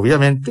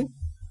 obviamente,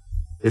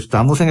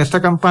 estamos en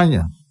esta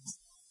campaña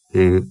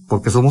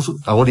porque somos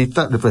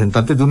ahorita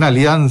representantes de una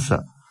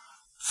alianza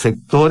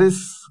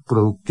sectores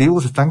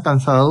productivos están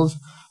cansados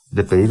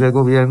de pedirle al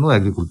gobierno, de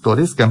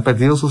agricultores que han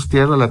perdido sus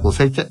tierras, la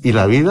cosecha y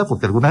la vida,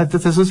 porque alguna gente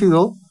se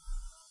suicidó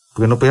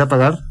porque no podía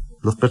pagar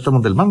los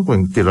préstamos del banco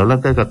en Tierra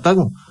Blanca de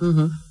Cartago.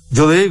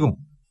 Yo digo,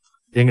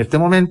 en este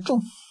momento,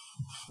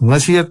 no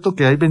es cierto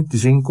que hay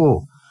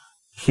 25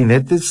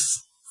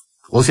 jinetes,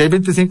 o si hay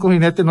 25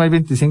 jinetes, no hay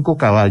 25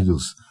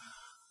 caballos.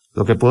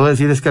 Lo que puedo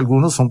decir es que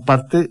algunos son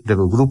parte de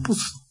los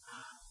grupos.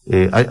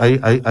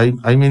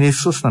 Hay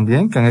ministros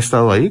también que han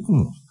estado ahí,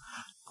 como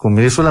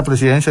ministro de la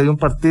presidencia de un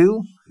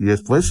partido y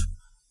después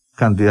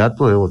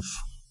candidato de otro.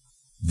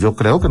 Yo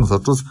creo que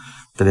nosotros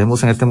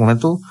tenemos en este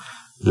momento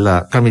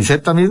la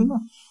camiseta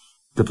misma.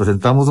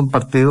 Representamos un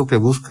partido que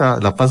busca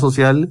la paz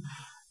social,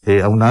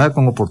 aunada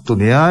con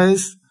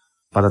oportunidades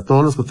para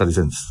todos los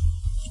costarricenses.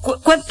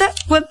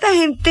 ¿Cuánta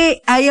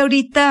gente hay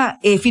ahorita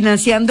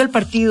financiando el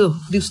partido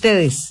de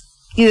ustedes?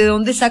 ¿Y de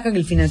dónde sacan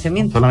el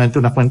financiamiento? Solamente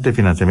una fuente de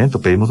financiamiento.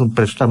 Pedimos un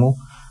préstamo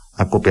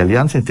a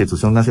Copialianza,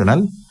 Institución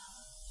Nacional,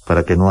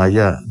 para que no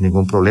haya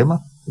ningún problema.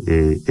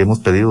 Hemos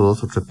pedido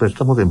 2 o 3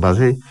 préstamos en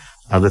base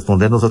a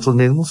responder nosotros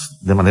mismos,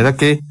 de manera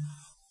que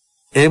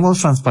hemos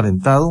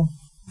transparentado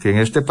que en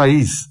este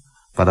país,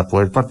 para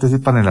poder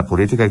participar en la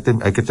política,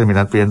 hay que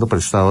terminar pidiendo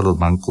prestado a los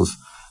bancos,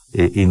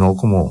 y no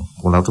como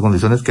con las otras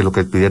condiciones, que lo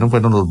que pidieron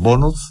fueron los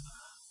bonos.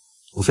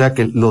 O sea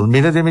que los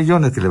miles de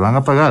millones que le van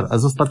a pagar a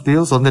esos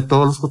partidos son de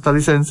todos los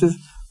costarricenses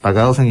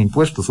pagados en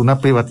impuestos, una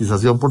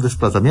privatización por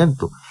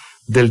desplazamiento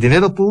del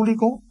dinero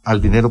público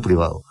al dinero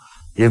privado,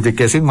 y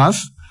enriquecen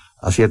más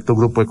a cierto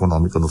grupo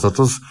económico.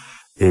 Nosotros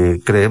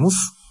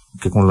creemos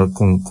que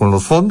con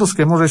los fondos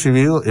que hemos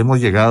recibido hemos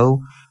llegado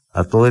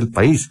a todo el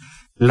país.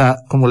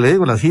 Como le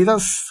digo, las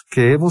giras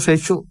que hemos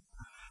hecho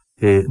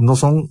no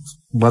son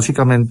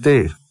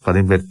básicamente para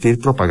invertir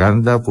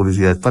propaganda,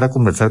 publicidad, para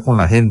conversar con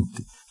la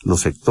gente,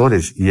 los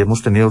sectores, y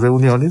hemos tenido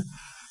reuniones,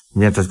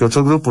 mientras que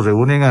otros grupos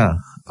reúnen a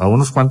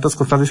unos cuantos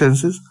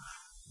costarricenses.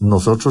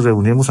 Nosotros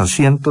reunimos a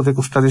cientos de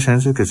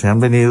costarricenses que se han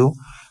venido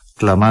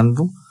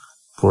clamando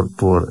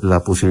por la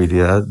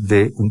posibilidad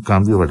de un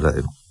cambio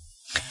verdadero.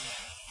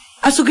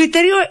 A su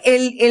criterio,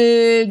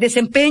 el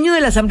desempeño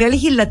de la Asamblea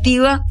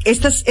Legislativa,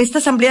 esta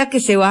asamblea que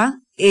se va,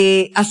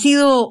 ¿ha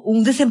sido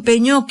un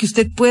desempeño que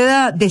usted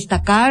pueda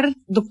destacar,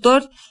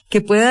 doctor?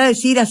 Que pueda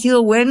decir ha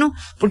sido bueno,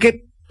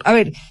 porque, a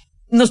ver,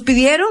 nos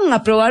pidieron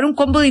aprobar un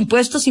combo de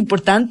impuestos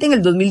importante en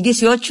el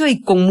 2018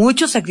 y con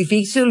mucho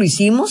sacrificio lo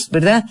hicimos,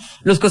 ¿verdad?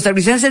 Los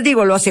costarricenses,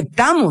 lo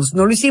aceptamos,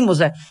 no lo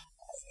hicimos,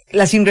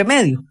 la sin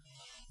remedio.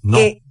 No,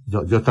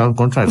 yo estaba en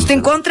contra de eso. Usted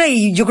en contra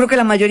y yo creo que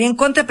la mayoría en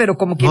contra, pero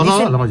como quien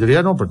dice... No, la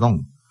mayoría no,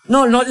 perdón.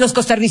 No, los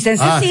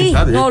costarricenses sí,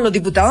 claro, no, los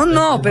diputados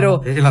no,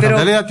 pero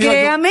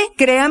créame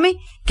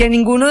que a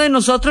ninguno de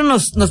nosotros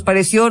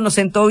nos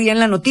sentó bien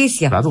la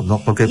noticia. Claro, no,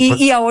 porque...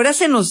 Y ahora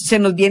se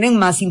nos vienen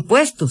más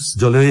impuestos.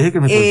 Yo le dije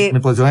que mi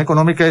posición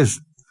económica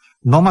es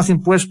no más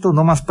impuestos,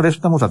 no más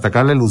préstamos,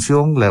 atacar la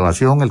ilusión, la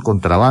evasión, el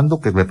contrabando,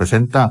 que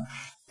representa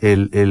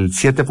el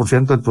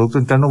 7% del Producto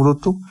Interno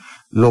Bruto,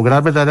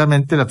 lograr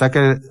verdaderamente el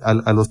ataque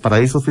a los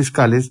paraísos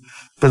fiscales,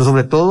 pero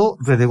sobre todo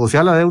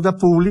renegociar la deuda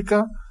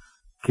pública,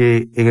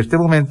 que en este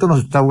momento nos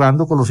está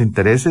ahogando con los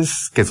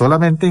intereses, que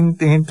solamente en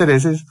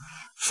intereses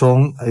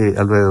son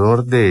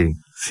alrededor de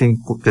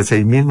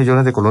 6.000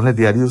 millones de colones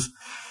diarios,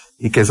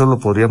 y que eso lo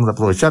podríamos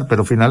aprovechar.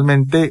 Pero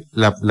finalmente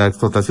la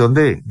explotación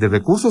de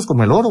recursos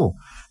como el oro,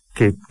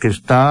 que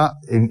está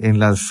en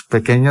las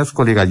pequeñas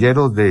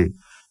coligalleros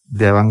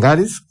de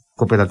Avangares,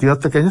 cooperativas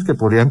pequeñas que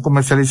podrían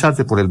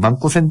comercializarse por el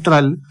Banco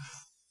Central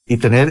y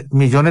tener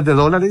millones de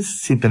dólares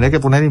sin tener que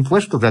poner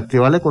impuestos,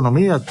 reactivar la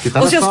economía.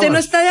 O sea, ¿usted no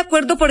está de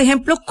acuerdo, por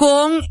ejemplo,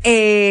 con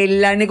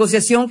la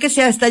negociación que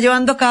se está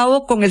llevando a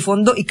cabo con el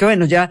fondo, y que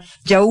bueno, ya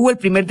hubo el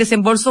primer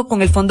desembolso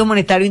con el Fondo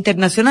Monetario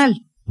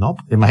Internacional? No,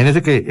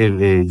 imagínese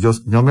que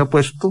yo me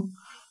opuesto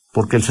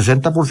porque el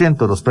 60%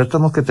 de los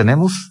préstamos que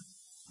tenemos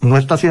no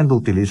está siendo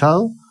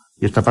utilizado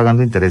y está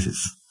pagando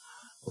intereses.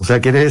 O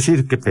sea, quiere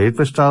decir que pedir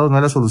prestado no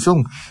es la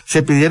solución.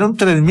 Se pidieron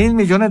 3.000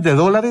 millones de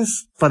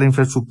dólares para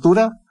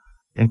infraestructura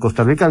en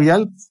Costa Rica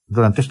vial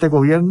durante este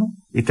gobierno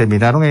y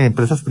terminaron en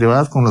empresas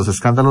privadas con los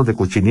escándalos de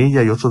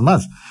cochinilla y otros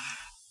más.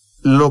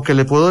 Lo que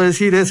le puedo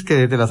decir es que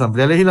desde la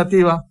Asamblea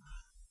Legislativa,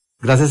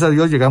 gracias a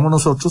Dios, llegamos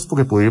nosotros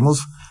porque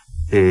pudimos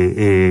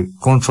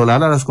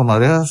consolar a las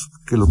comadrejas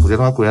que los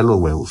pusieron a cuidar los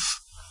huevos.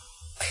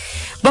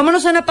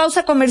 Vámonos a una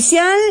pausa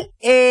comercial.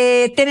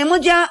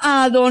 Tenemos ya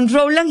a don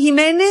Roland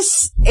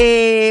Jiménez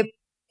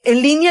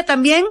en línea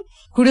también.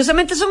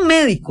 Curiosamente son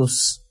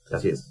médicos.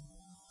 Así es.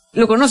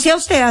 ¿Lo conocía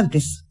usted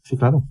antes? Sí,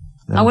 claro.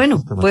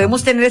 Bueno,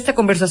 podemos tener esta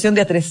conversación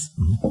de a tres.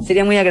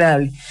 Sería muy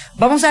agradable.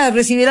 Vamos a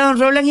recibir a don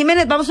Roland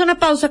Jiménez. Vamos a una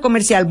pausa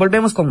comercial.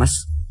 Volvemos con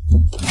más.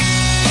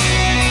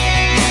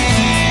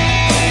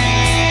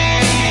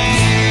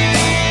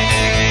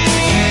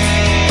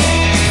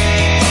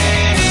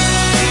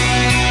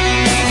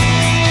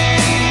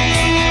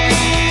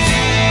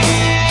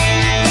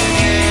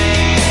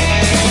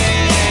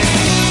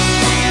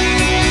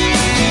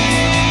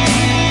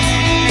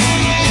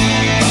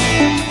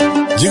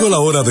 Llegó la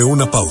hora de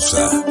una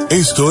pausa.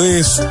 Esto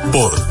es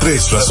Por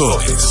Tres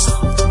Razones.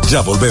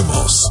 Ya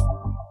volvemos.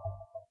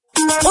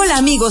 Hola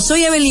amigos,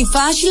 soy Evelyn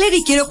Fashler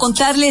y quiero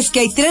contarles que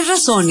hay 3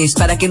 razones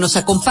para que nos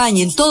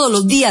acompañen todos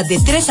los días de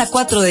 3 a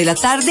 4 de la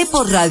tarde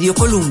por Radio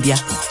Colombia.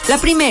 La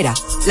primera,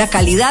 la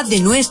calidad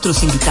de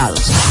nuestros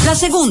invitados. La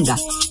segunda,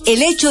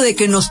 el hecho de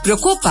que nos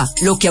preocupa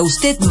lo que a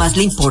usted más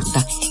le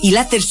importa. Y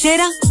la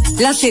tercera,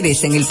 la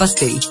cereza en el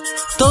pastel.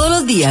 Todos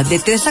los días de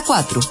 3 a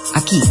 4,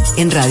 aquí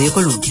en Radio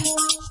Colombia.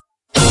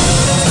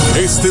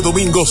 Este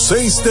domingo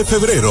 6 de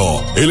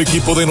febrero, el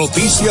equipo de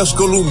Noticias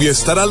Colombia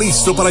estará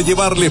listo para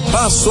llevarle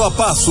paso a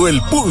paso el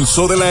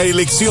pulso de la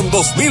elección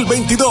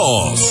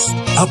 2022.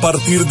 A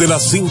partir de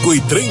las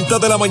 5:30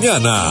 de la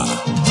mañana,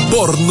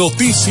 por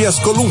Noticias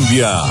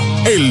Colombia,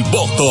 el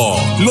voto,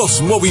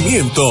 los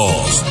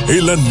movimientos,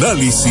 el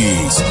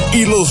análisis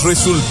y los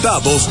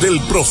resultados del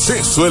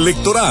proceso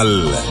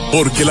electoral.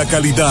 Porque la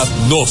calidad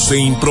no se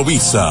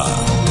improvisa.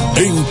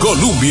 En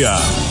Colombia,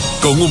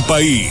 con un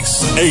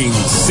país en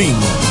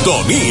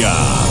sintonía.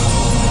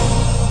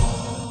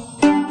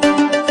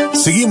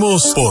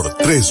 Seguimos por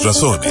 3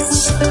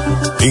 razones.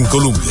 En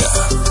Colombia,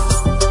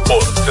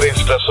 por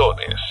 3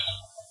 razones.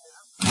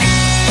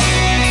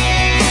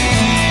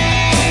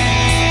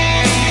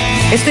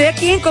 Estoy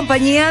aquí en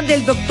compañía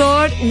del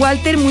doctor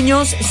Walter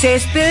Muñoz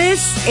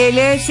Céspedes. Él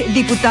es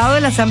diputado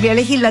de la Asamblea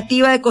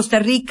Legislativa de Costa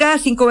Rica,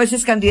 5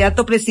 veces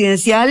candidato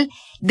presidencial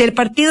del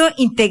Partido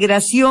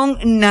Integración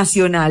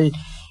Nacional.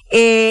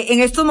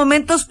 En estos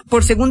momentos,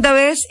 por segunda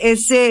vez,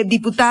 es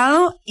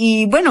diputado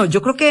y bueno,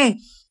 yo creo que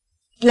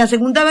la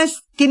segunda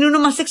vez tiene uno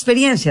más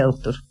experiencia,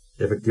 doctor.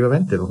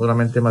 Efectivamente, no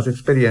solamente más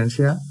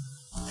experiencia,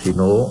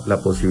 sino la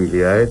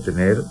posibilidad de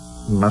tener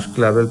más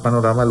claro el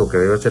panorama de lo que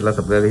debe hacer la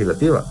Asamblea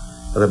Legislativa.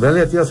 La Asamblea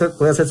Legislativa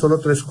puede hacer solo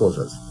 3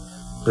 cosas: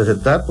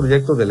 presentar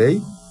proyectos de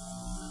ley;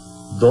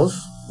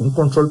 2, un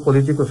control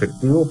político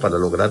efectivo para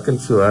lograr que el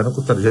ciudadano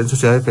costarricense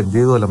sea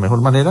defendido de la mejor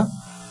manera;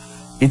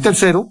 y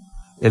tercero,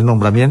 el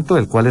nombramiento,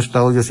 del cual he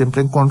estado yo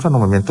siempre en contra,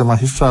 nombramiento de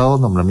magistrados,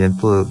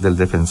 nombramiento del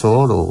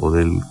defensor o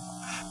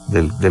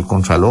del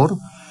contralor,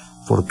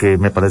 porque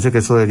me parece que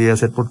eso debería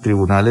ser por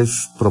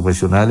tribunales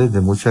profesionales de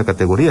mucha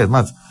categoría. Es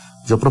más,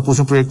 yo propuse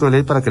un proyecto de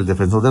ley para que el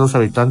defensor de los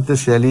habitantes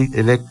sea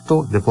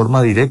electo de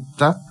forma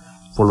directa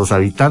por los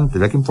habitantes.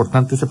 Vea qué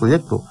importante ese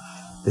proyecto.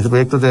 Ese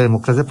proyecto es de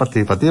democracia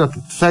participativa.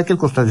 Usted sabe que el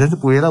costarricense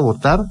pudiera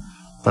votar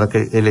para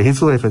que elegir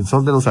su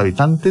defensor de los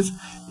habitantes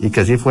y que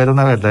así fuera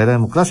una verdadera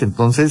democracia.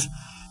 Entonces,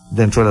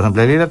 dentro de la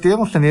Asamblea Legislativa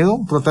hemos tenido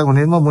un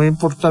protagonismo muy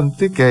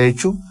importante que ha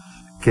hecho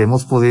que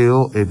hemos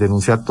podido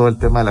denunciar todo el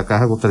tema de la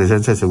Caja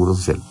Costarricense de Seguro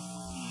Social.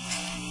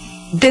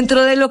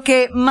 Dentro de lo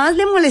que más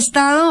le ha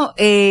molestado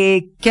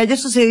que haya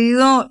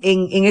sucedido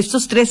en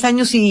estos 3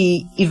 años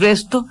y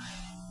resto,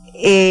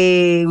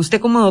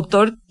 usted como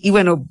doctor, y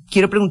bueno,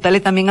 quiero preguntarle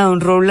también a don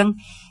Roland,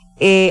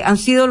 han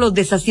sido los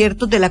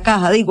desaciertos de la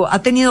Caja. Digo,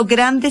 ha tenido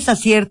grandes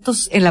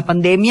aciertos en la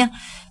pandemia,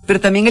 pero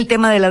también el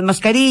tema de las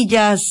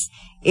mascarillas,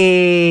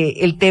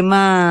 el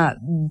tema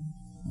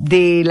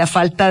de la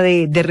falta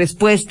de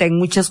respuesta en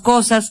muchas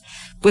cosas,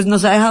 pues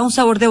nos ha dejado un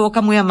sabor de boca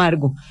muy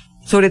amargo.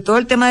 Sobre todo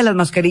el tema de las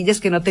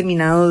mascarillas que no ha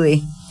terminado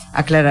de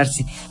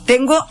aclararse.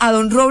 Tengo a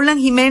don Roland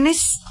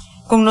Jiménez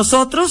con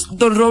nosotros.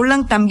 Don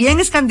Roland también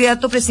es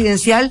candidato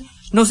presidencial.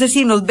 No sé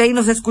si nos ve y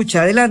nos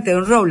escucha. Adelante,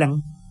 don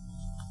Roland.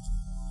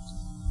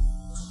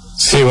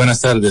 Sí,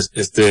 buenas tardes.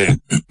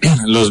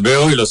 Los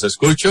veo y los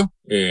escucho.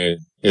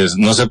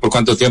 No sé por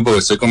cuánto tiempo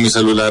estoy con mi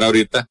celular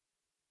ahorita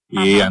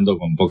y Ajá. ando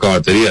con poca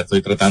batería.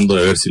 Estoy tratando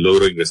de ver si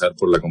logro ingresar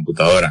por la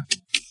computadora.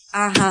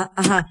 Ajá.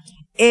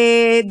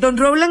 Don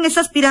Roland es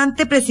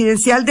aspirante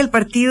presidencial del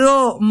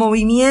partido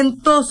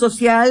Movimiento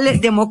Social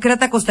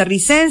Demócrata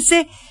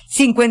Costarricense,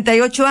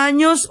 58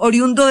 años,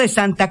 oriundo de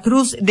Santa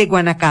Cruz de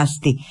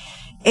Guanacaste.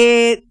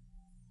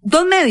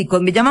 Dos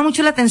médicos, me llama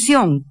mucho la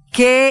atención.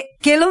 ¿Qué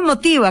los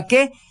motiva?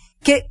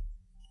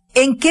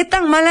 ¿En qué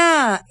tan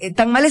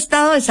mal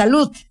estado de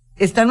salud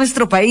está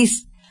nuestro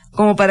país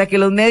como para que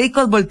los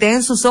médicos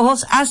volteen sus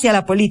ojos hacia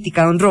la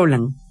política, don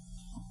Roland?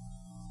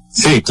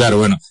 Sí, claro,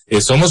 bueno,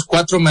 somos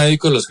 4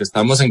 médicos los que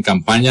estamos en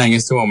campaña en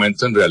este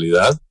momento en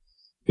realidad,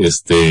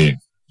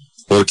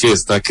 porque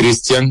está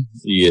Cristian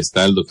y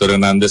está el doctor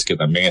Hernández que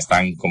también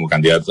están como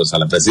candidatos a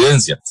la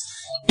presidencia.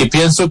 Y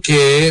pienso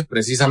que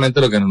precisamente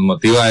lo que nos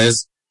motiva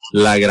es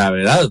la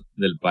gravedad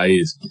del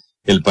país.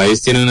 El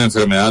país tiene una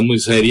enfermedad muy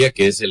seria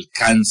que es el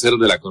cáncer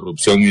de la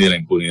corrupción y de la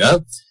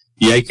impunidad.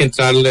 Y hay que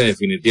entrarle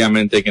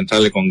definitivamente, hay que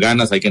entrarle con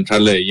ganas, hay que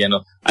entrarle de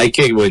lleno, hay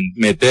que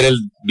meter el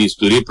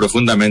bisturí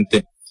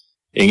profundamente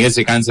en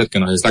ese cáncer que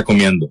nos está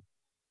comiendo.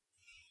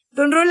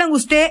 Don Roland,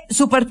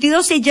 su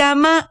partido se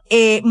llama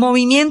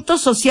Movimiento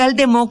Social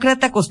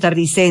Demócrata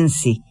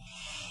Costarricense.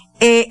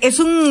 ¿Es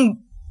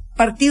un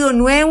partido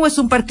nuevo? ¿Es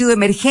un partido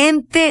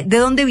emergente? ¿De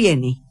dónde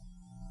viene?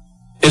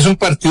 Es un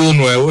partido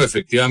nuevo,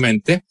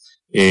 efectivamente.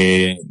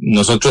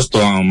 Nosotros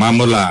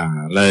tomamos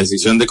la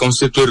decisión de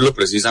constituirlo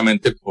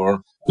precisamente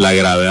por la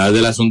gravedad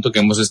del asunto que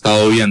hemos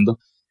estado viendo.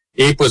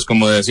 Y pues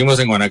como decimos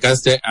en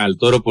Guanacaste, al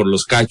toro por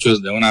los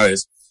cachos de una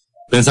vez.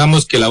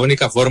 Pensamos que la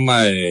única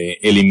forma de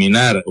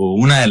eliminar, o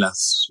una de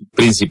las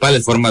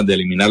principales formas de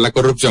eliminar la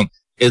corrupción,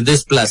 es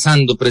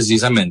desplazando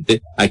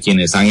precisamente a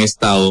quienes han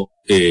estado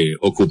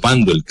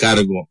ocupando el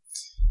cargo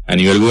a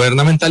nivel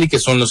gubernamental y que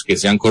son los que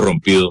se han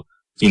corrompido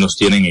y nos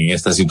tienen en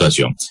esta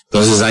situación.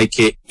 Entonces hay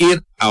que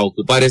ir a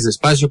ocupar ese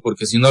espacio,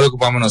 porque si no lo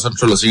ocupamos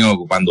nosotros, lo siguen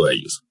ocupando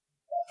ellos.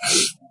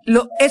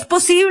 Es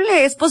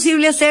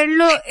posible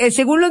hacerlo,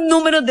 según los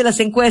números de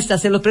las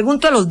encuestas, se los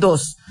pregunto a los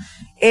dos.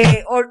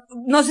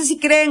 No sé si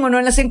creen o no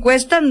en las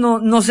encuestas,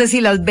 no sé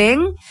si las ven,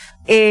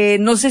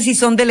 no sé si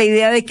son de la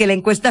idea de que la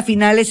encuesta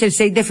final es el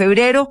 6 de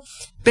febrero,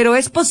 pero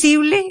es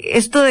posible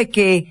esto de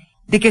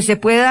que se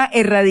pueda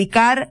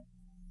erradicar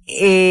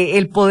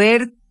el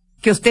poder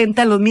que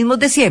ostentan los mismos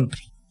de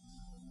siempre.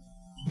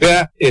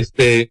 Vea,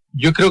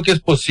 yo creo que es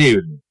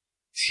posible.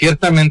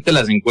 Ciertamente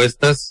las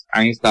encuestas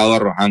han estado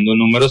arrojando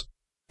números,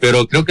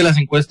 pero creo que las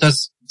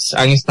encuestas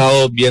han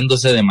estado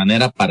viéndose de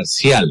manera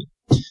parcial.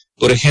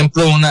 Por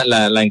ejemplo,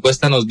 la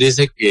encuesta nos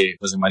dice que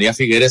José María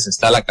Figueres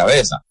está a la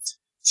cabeza.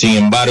 Sin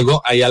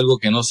embargo, hay algo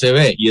que no se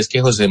ve, y es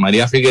que José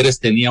María Figueres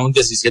tenía un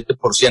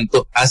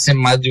 17% hace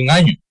más de un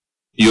año,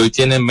 y hoy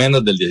tiene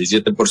menos del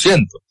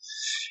 17%.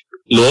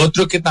 Lo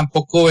otro que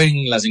tampoco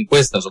ven las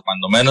encuestas, o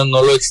cuando menos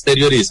no lo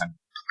exteriorizan,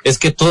 es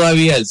que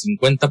todavía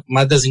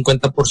más del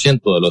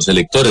 50% de los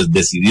electores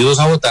decididos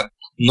a votar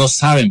no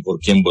saben por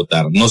quién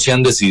votar, no se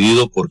han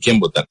decidido por quién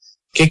votar.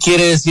 ¿Qué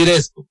quiere decir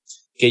esto?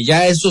 Que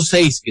ya esos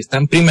 6 que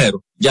están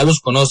primero, ya los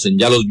conocen,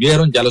 ya los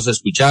vieron, ya los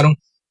escucharon,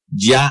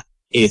 ya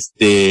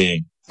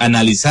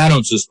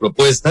analizaron sus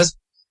propuestas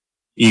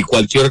y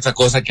cualquier otra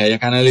cosa que haya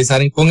que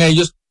analizar con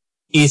ellos,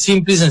 y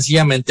simple y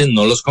sencillamente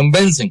no los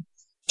convencen.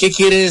 ¿Qué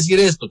quiere decir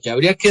esto? Que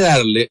habría que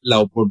darle la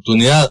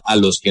oportunidad a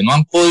los que no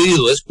han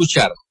podido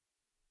escuchar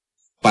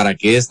para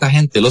que esta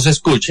gente los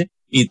escuche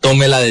y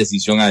tome la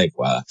decisión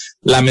adecuada.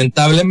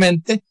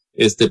 Lamentablemente,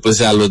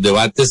 pues a los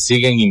debates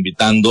siguen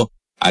invitando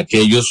a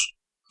aquellos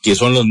que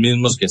son los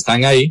mismos que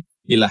están ahí,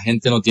 y la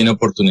gente no tiene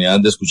oportunidad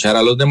de escuchar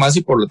a los demás,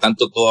 y por lo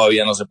tanto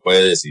todavía no se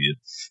puede decidir.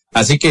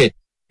 Así que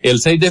el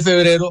 6 de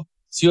febrero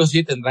sí o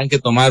sí tendrán que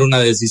tomar una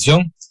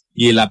decisión,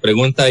 y la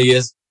pregunta ahí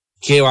es,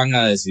 ¿qué van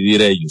a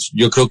decidir ellos?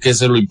 Yo creo que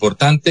eso es lo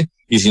importante,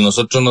 y si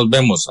nosotros nos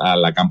vemos a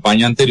la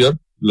campaña anterior,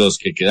 los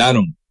que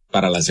quedaron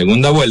para la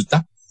segunda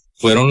vuelta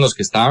fueron los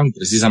que estaban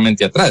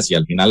precisamente atrás, y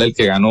al final el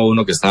que ganó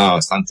uno que estaba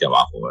bastante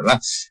abajo, ¿verdad?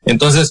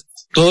 Entonces,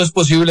 todo es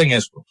posible en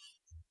esto.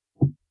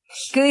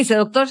 ¿Qué dice,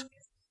 doctor?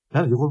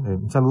 Claro,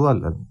 un saludo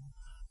al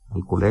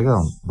colega,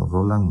 don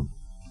Roland.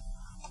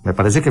 Me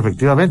parece que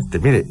efectivamente,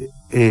 mire,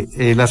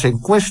 las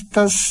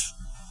encuestas,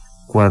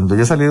 cuando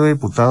yo he salido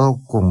diputado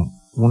con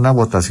una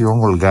votación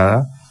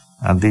holgada,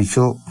 han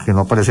dicho que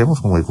no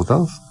aparecemos como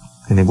diputados,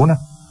 en ninguna.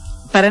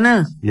 Para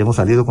nada. Y hemos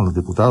salido con los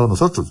diputados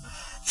nosotros.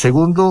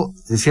 Segundo,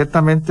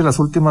 ciertamente las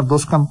últimas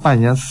 2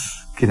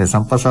 campañas, quienes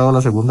han pasado a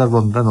la segunda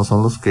ronda no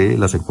son los que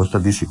las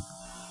encuestas dicen,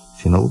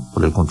 sino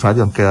por el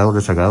contrario han quedado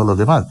rezagados los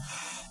demás.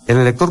 El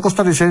elector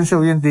costarricense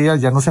hoy en día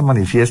ya no se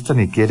manifiesta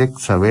ni quiere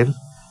saber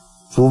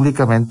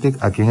públicamente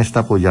a quién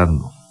está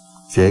apoyando.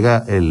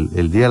 Llega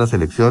el día de las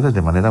elecciones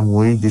de manera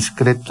muy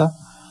discreta,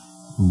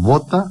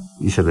 vota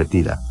y se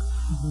retira.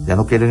 Ya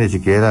no quiere ni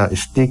siquiera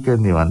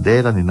stickers, ni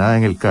bandera, ni nada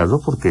en el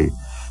carro, porque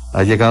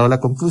ha llegado a la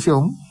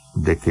conclusión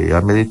de que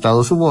ha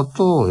meditado su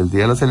voto el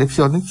día de las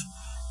elecciones,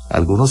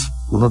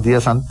 unos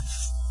días antes.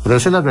 Pero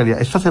esa es la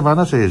realidad. Esta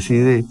semana se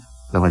decide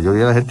la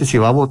mayoría de la gente si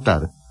va a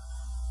votar,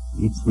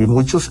 y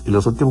muchos en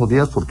los últimos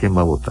días por quién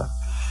va a votar.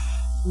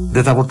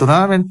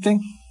 Desafortunadamente,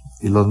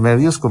 los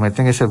medios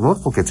cometen ese error,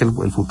 porque es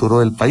el futuro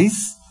del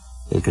país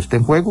el que está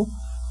en juego.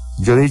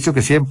 Yo he dicho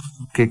que siempre,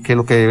 que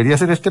lo que debería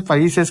hacer este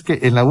país es que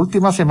en la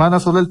última semana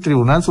solo el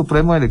Tribunal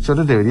Supremo de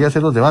Elecciones debería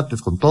hacer los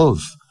debates con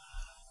todos,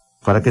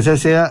 para que ese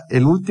sea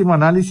el último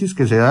análisis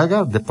que se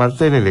haga de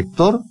parte del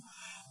elector,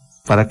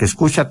 para que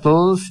escuche a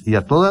todos y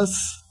a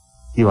todas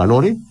y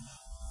valore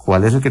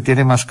cuál es el que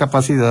tiene más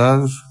capacidad,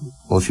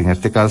 o si en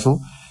este caso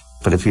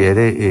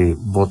prefiere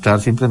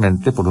votar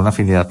simplemente por una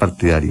afinidad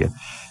partidaria.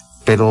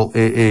 Pero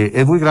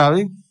es muy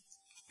grave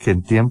que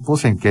en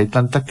tiempos en que hay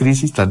tanta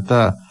crisis,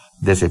 tanta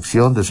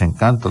decepción,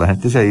 desencanto, la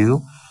gente se ha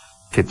ido,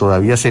 que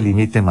todavía se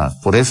limite más.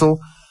 Por eso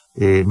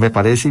me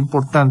parece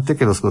importante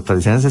que los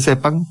costarricenses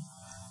sepan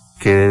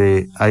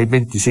que hay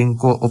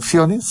 25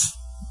 opciones,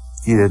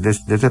 y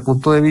desde ese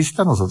punto de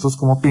vista nosotros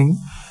como PIN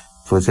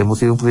pues hemos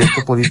sido un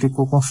proyecto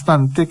político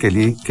constante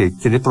que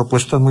tiene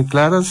propuestas muy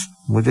claras,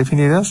 muy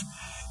definidas,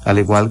 al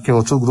igual que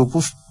otros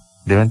grupos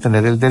deben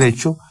tener el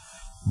derecho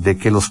de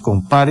que los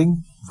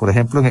comparen. Por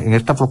ejemplo, en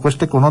esta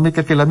propuesta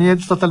económica, que la mía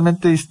es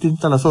totalmente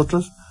distinta a las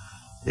otras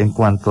en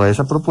cuanto a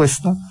esa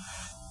propuesta,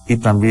 y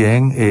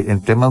también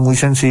en temas muy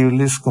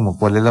sensibles como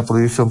cuál es la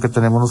proyección que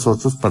tenemos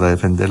nosotros para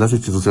defender las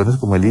instituciones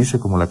como el ICE,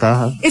 como la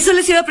Caja. Eso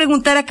les iba a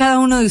preguntar a cada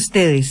uno de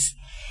ustedes.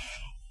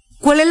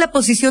 ¿Cuál es la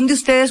posición de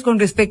ustedes con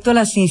respecto a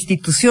las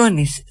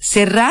instituciones?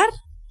 ¿Cerrar?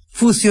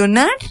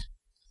 ¿Fusionar?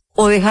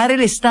 ¿O dejar el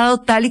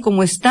Estado tal y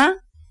como está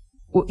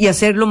y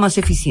hacerlo más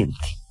eficiente?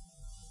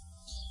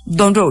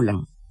 Don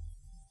Roland.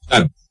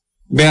 Claro.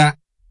 Vea,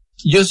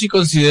 Yo sí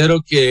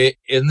considero que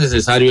es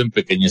necesario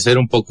empequeñecer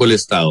un poco el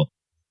Estado,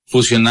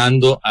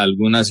 fusionando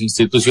algunas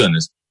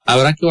instituciones.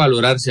 Habrá que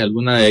valorar si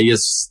alguna de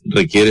ellas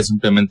requiere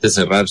simplemente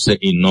cerrarse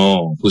y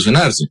no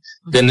fusionarse.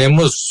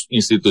 Tenemos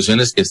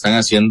instituciones que están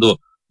haciendo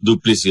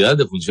duplicidad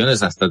de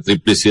funciones, hasta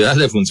triplicidad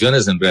de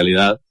funciones en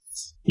realidad,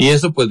 y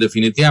eso pues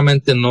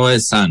definitivamente no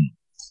es sano.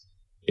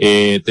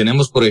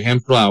 Tenemos, por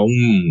ejemplo, a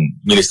un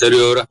Ministerio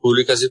de Obras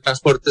Públicas y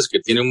Transportes que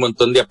tiene un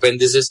montón de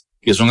apéndices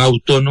que son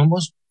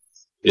autónomos,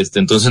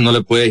 entonces no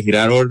le puede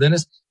girar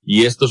órdenes,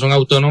 y estos son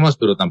autónomos,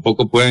 pero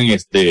tampoco pueden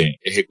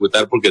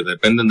ejecutar porque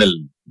dependen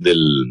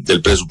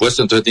del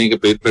presupuesto, entonces tienen que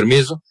pedir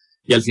permiso,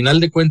 y al final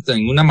de cuentas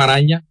en una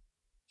maraña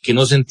que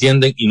no se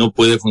entienden y no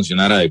puede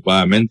funcionar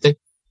adecuadamente,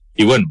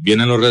 y bueno,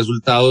 vienen los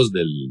resultados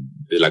de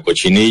la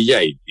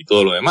cochinilla y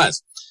todo lo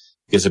demás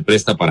que se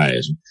presta para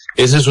eso.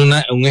 Ese es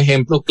un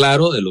ejemplo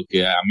claro de lo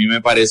que a mí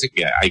me parece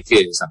que hay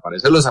que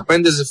desaparecer los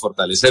apéndices,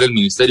 fortalecer el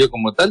ministerio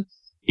como tal,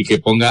 y que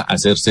ponga a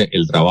hacerse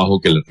el trabajo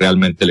que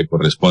realmente le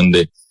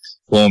corresponde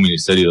como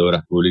Ministerio de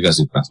Obras Públicas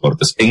y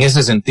Transportes. En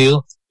ese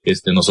sentido,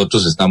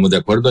 nosotros estamos de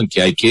acuerdo en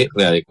que hay que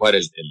readecuar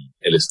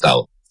el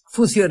Estado.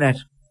 Fusionar.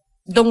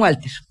 Don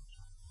Walter.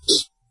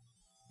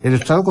 El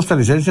Estado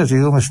costarricense ha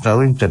sido un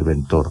Estado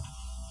interventor.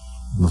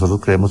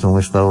 Nosotros creemos en un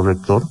Estado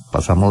rector.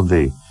 Pasamos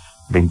de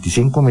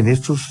 25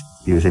 ministros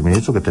y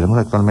viceministros que tenemos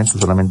actualmente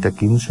solamente a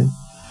 15,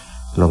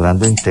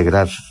 logrando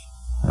integrar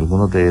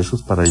algunos de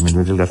esos para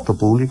disminuir el gasto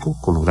público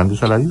con los grandes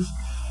salarios.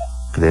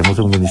 Creemos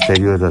en un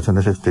Ministerio de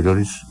Relaciones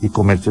Exteriores y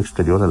Comercio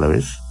Exterior a la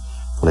vez,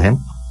 por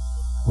ejemplo,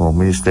 o un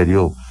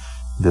Ministerio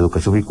de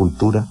Educación y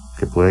Cultura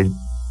que pueda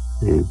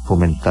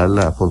fomentar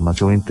la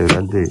formación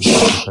integral de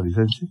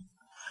costarricenses.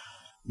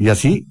 Y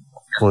así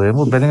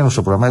podemos ver en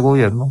nuestro programa de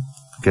gobierno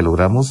que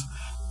logramos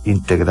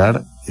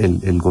integrar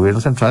el gobierno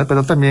central,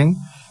 pero también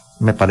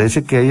me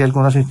parece que hay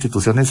algunas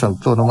instituciones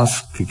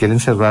autónomas que quieren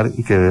cerrar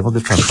y que debemos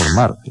de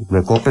transformar. El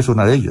RECOPE es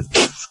una de ellas.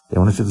 Es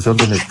una institución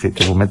que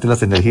fomente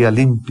las energías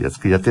limpias,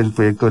 que ya tiene el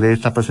proyecto de ley,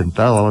 está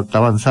presentado, está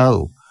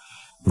avanzado.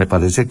 Me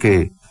parece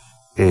que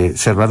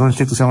cerrar una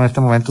institución en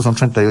este momento son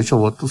 38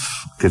 votos,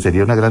 que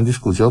sería una gran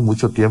discusión,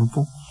 mucho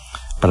tiempo,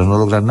 para no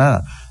lograr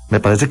nada. Me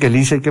parece que el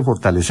ICE hay que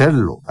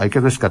fortalecerlo, hay que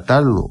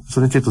rescatarlo. Es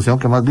una institución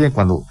que más bien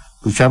cuando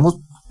luchamos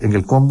en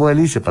el combo del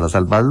ICE para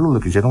salvarlo,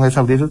 lo que hicieron es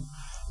abrir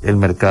el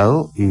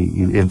mercado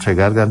y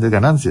entregar grandes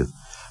ganancias.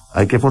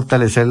 Hay que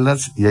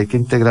fortalecerlas y hay que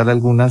integrar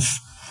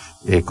algunas,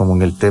 como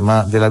en el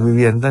tema de la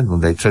vivienda, en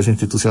donde hay 3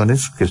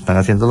 instituciones que están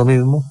haciendo lo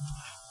mismo,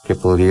 que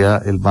podría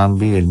el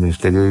BAMBI, el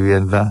Ministerio de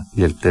Vivienda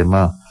y el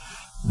tema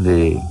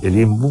de el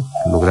INBU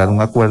lograr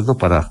un acuerdo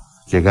para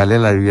llegarle a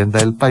la vivienda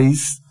del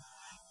país,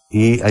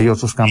 y hay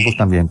otros campos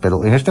también.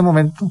 Pero en este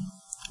momento,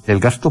 el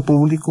gasto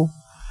público,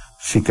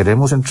 si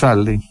queremos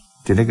entrarle,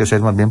 tiene que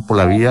ser más bien por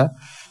la vía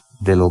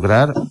de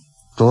lograr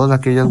todas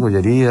aquellas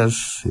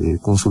bollerías,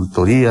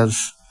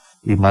 consultorías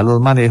y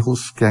malos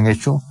manejos que han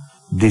hecho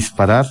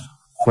disparar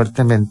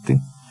fuertemente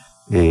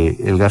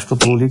el gasto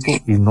público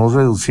y no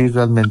reducir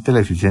realmente la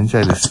eficiencia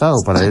del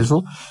Estado. Para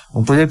eso,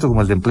 un proyecto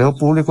como el de empleo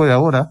público de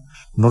ahora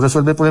no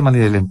resuelve el problema ni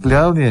del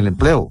empleado ni del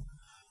empleo.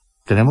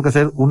 Tenemos que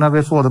hacer una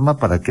reforma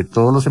para que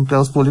todos los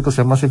empleados públicos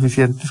sean más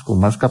eficientes, con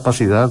más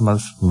capacidad,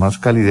 más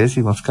calidez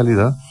y más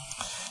calidad.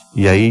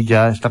 Y ahí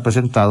ya está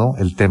presentado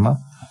el tema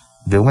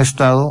de un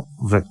Estado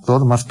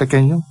rector más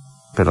pequeño,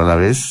 pero a la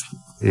vez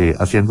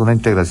haciendo una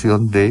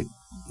integración de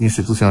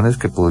instituciones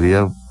que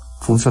podría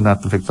funcionar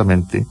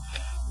perfectamente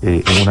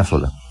en una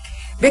sola.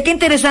 Ve qué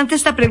interesante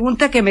esta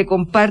pregunta que me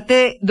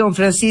comparte don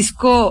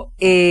Francisco,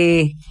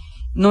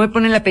 no me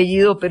pone el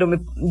apellido, pero me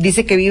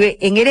dice que vive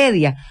en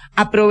Heredia.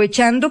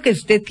 Aprovechando que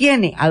usted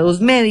tiene a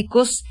 2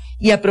 médicos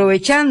y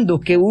aprovechando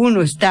que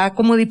uno está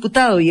como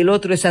diputado y el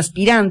otro es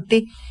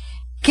aspirante,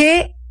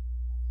 ¿qué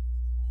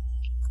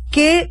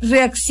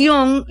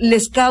reacción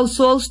les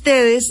causó a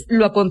ustedes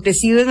lo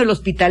acontecido en el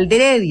hospital de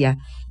Heredia?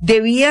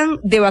 ¿Debían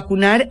de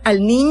vacunar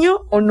al niño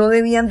o no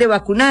debían de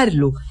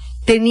vacunarlo?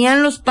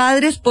 ¿Tenían los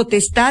padres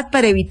potestad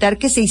para evitar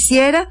que se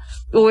hiciera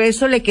o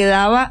eso le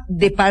quedaba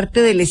de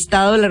parte del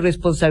Estado la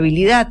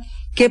responsabilidad?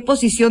 ¿Qué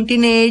posición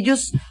tienen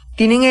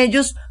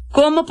ellos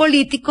como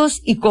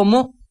políticos y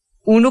como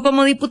uno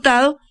como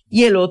diputado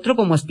y el otro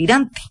como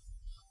aspirante?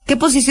 ¿Qué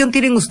posición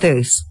tienen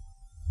ustedes?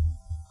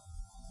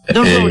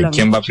 Don Roland.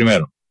 ¿Quién va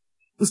primero?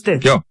 Usted.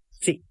 ¿Yo?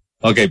 Sí.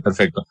 Ok,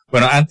 perfecto.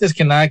 Bueno, antes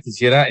que nada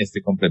quisiera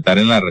completar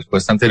en la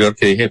respuesta anterior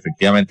que dije,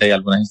 efectivamente hay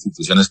algunas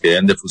instituciones que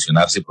deben de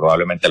fusionarse y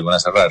probablemente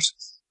algunas cerrarse,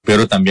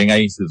 pero también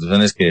hay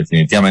instituciones que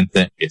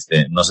definitivamente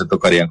no se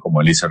tocarían,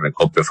 como el ICE,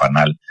 RECOPE,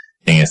 FANAL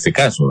en este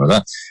caso,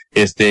 ¿verdad?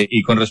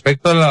 Y con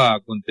respecto a lo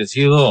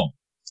acontecido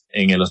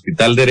en el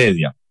hospital de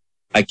Heredia,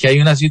 aquí hay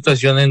una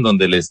situación en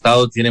donde el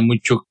Estado tiene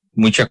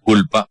mucha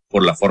culpa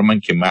por la forma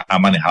en que ha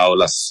manejado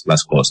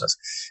las cosas.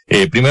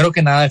 Primero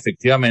que nada,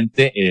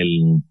 efectivamente,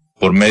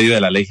 por medio de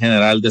la Ley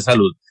General de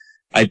Salud,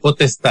 hay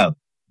potestad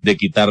de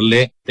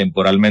quitarle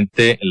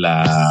temporalmente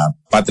la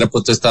patria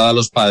potestad a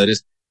los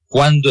padres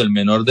cuando el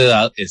menor de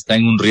edad está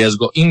en un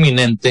riesgo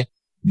inminente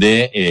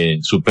de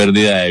su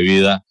pérdida de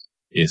vida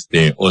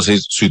o su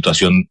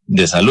situación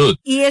de salud.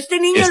 ¿Y este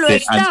niño lo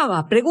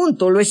estaba?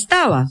 Pregunto, ¿lo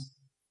estaba?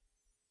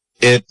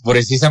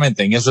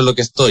 Precisamente en eso es lo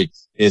que estoy.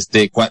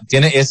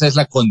 Esa es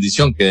la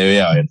condición que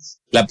debe haber.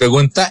 La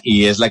pregunta,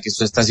 y es la que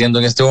usted está haciendo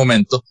en este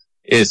momento,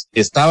 es,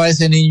 ¿estaba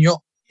ese niño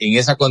en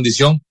esa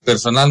condición?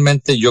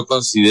 Personalmente yo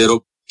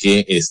considero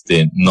que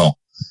no,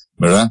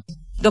 ¿verdad?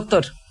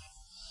 Doctor.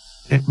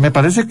 Me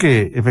parece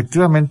que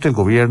efectivamente el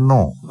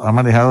gobierno ha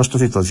manejado esta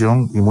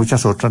situación y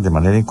muchas otras de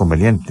manera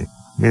inconveniente.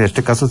 Mire,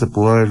 este caso se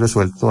pudo haber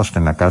resuelto hasta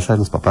en la casa de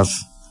los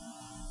papás.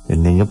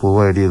 El niño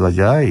pudo haber ido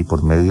allá y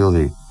por medio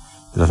de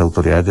las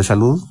autoridades de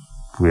salud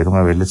pudieron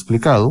haberle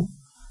explicado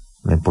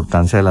la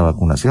importancia de la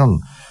vacunación.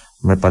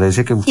 Me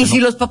parece que ¿Y si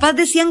los papás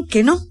decían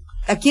que no?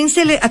 ¿A quién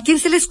se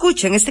le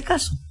escucha en este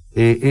caso?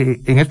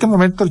 En este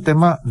momento el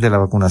tema de la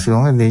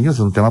vacunación en niños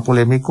es un tema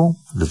polémico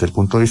desde el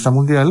punto de vista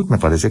mundial. Me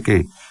parece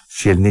que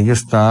si el niño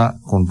está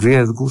con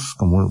riesgos,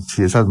 como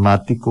si es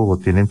asmático o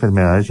tiene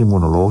enfermedades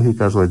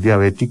inmunológicas o es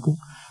diabético,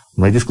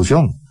 no hay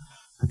discusión,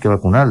 hay que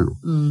vacunarlo.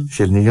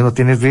 Si el niño no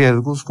tiene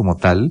riesgos como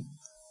tal,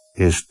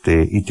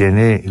 y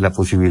tiene la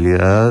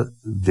posibilidad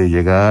de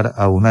llegar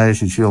a una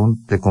decisión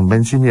de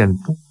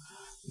convencimiento,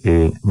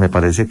 me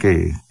parece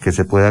que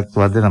se puede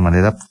actuar de la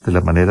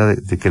manera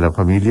de que la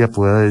familia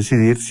pueda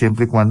decidir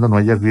siempre y cuando no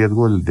haya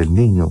riesgo del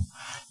niño.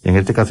 En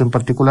este caso en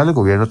particular, el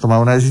gobierno ha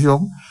tomado una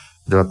decisión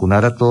de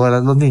vacunar a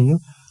todos los niños,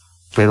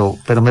 pero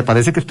me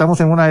parece que estamos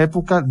en una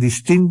época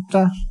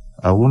distinta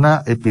a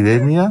una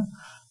epidemia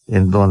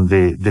en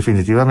donde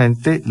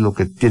definitivamente lo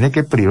que tiene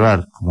que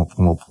privar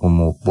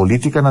como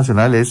política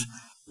nacional es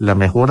la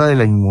mejora de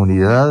la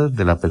inmunidad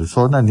de la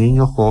persona,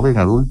 niño, joven,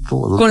 adulto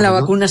con la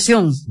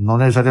vacunación. No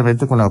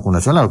necesariamente con la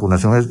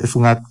vacunación es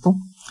un acto,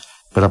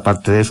 pero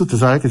aparte de eso usted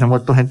sabe que se ha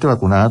muerto gente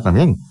vacunada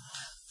también.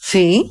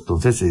 Sí.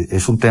 Entonces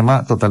es un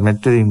tema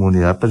totalmente de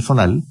inmunidad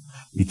personal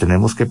y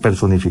tenemos que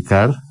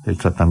personificar el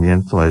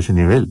tratamiento a ese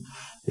nivel.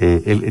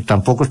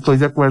 Tampoco estoy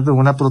de acuerdo en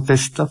una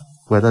protesta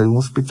fuera de un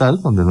hospital,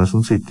 donde no es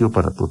un sitio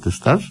para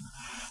protestar,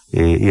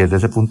 y desde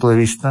ese punto de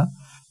vista,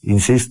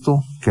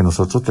 insisto que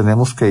nosotros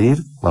tenemos que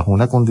ir bajo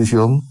una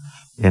condición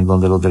en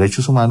donde los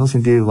derechos humanos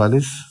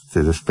individuales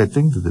se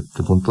respeten desde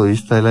el punto de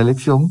vista de la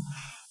elección,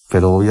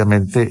 pero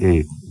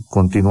obviamente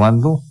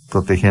continuando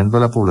protegiendo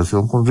a la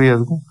población con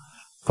riesgo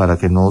para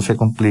que no se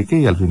complique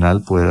y al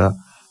final pueda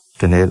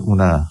tener un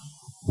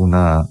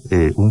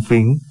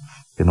fin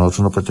que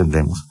nosotros no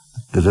pretendemos.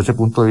 Desde ese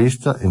punto de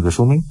vista, en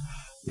resumen,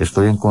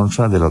 estoy en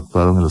contra de lo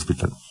actuado en el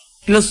hospital.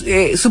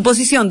 Su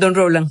posición, don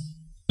Roland.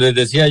 Les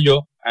decía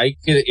yo,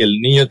 el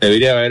niño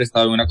debería haber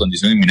estado en una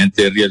condición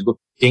inminente de riesgo,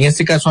 que en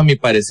este caso a mi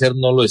parecer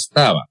no lo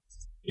estaba.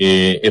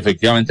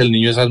 Efectivamente el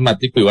niño es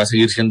asmático y va a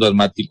seguir siendo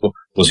asmático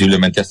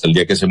posiblemente hasta el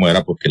día que se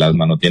muera porque el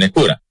asma no tiene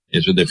cura.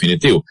 Eso es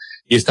definitivo.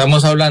 Y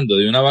estamos hablando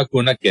de una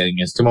vacuna que en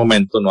este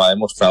momento no ha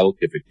demostrado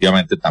que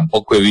efectivamente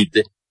tampoco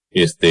evite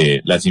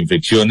las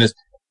infecciones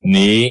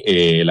ni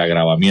el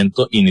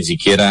agravamiento y ni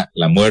siquiera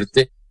la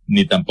muerte,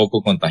 ni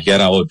tampoco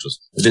contagiar a otros.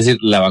 Es decir,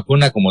 la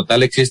vacuna como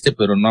tal existe,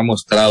 pero no ha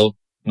mostrado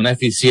una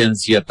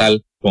eficiencia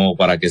tal como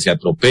para que se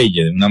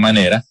atropelle de una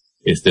manera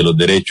los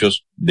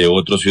derechos de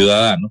otro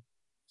ciudadano,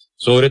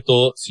 sobre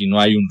todo si no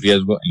hay un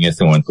riesgo en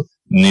este momento.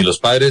 Ni los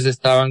padres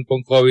estaban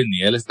con COVID,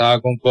 ni él estaba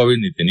con COVID,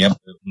 ni tenía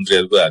un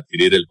riesgo de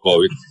adquirir el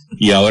COVID,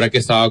 y ahora que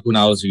está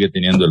vacunado sigue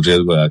teniendo el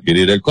riesgo de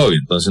adquirir el COVID.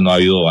 Entonces no ha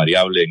habido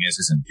variable en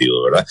ese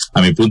sentido, ¿verdad?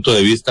 A mi punto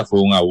de vista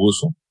fue un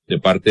abuso de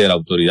parte de la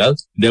autoridad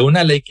de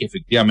una ley que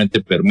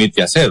efectivamente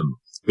permite hacerlo,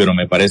 pero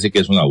me parece que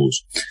es un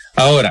abuso.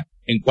 Ahora,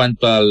 en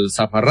cuanto al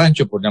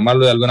zafarrancho, por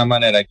llamarlo de alguna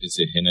manera, que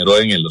se generó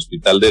en el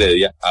hospital de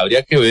Heredia,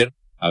 habría que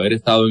haber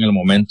estado en el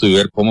momento y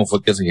ver cómo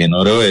fue que se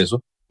generó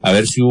eso, a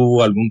ver si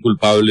hubo algún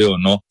culpable o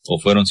no, o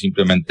fueron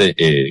simplemente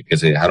que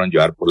se dejaron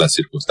llevar por las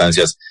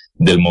circunstancias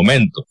del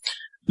momento.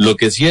 Lo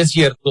que sí es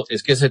cierto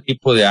es que ese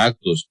tipo de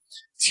actos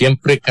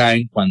siempre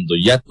caen cuando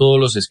ya todos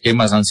los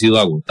esquemas han sido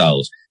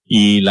agotados.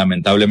 Y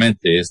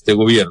lamentablemente este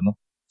gobierno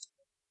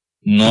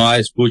no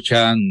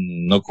escucha,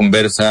 no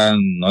conversa,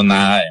 no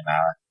nada de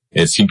nada.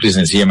 Es simple y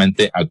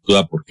sencillamente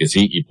actúa porque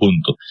sí y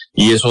punto.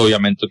 Y eso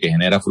obviamente que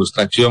genera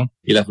frustración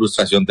y la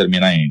frustración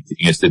termina en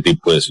este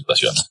tipo de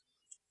situaciones.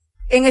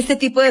 En este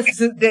tipo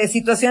de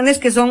situaciones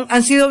que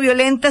han sido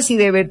violentas y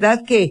de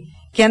verdad que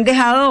han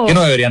dejado... Que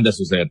no deberían de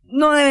suceder.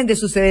 No deben de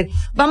suceder.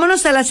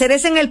 Vámonos a la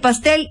cereza en el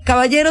pastel,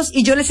 caballeros,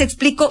 y yo les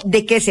explico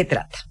de qué se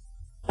trata.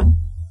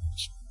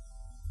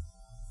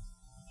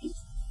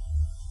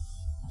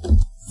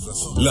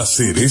 La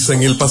cereza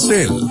en el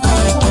pastel.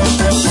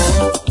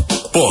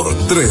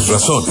 Por 3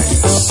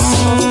 razones.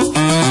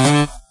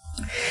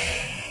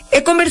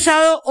 He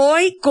conversado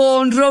hoy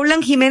con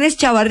Roland Jiménez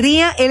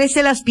Chavarría. Él es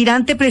el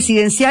aspirante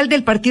presidencial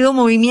del Partido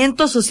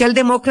Movimiento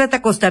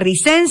Socialdemócrata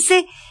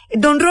Costarricense.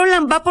 Don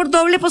Roland, ¿va por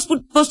doble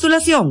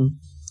postulación?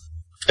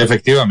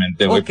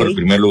 Efectivamente, voy por el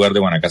primer lugar de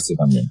Guanacaste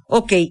también.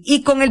 Ok,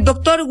 y con el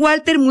doctor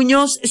Walter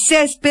Muñoz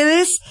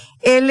Céspedes,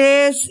 él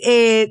es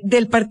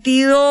del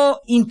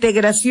Partido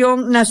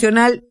Integración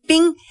Nacional,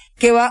 PIN,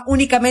 que va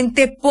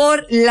únicamente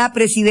por la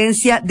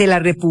presidencia de la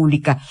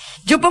República.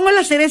 Yo pongo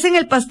la cereza en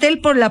el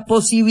pastel por la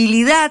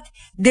posibilidad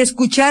de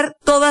escuchar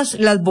todas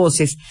las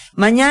voces.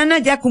 Mañana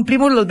ya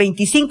cumplimos los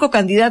 25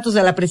 candidatos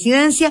a la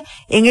presidencia.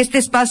 En este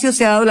espacio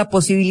se ha dado la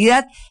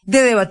posibilidad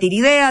de debatir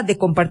ideas, de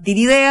compartir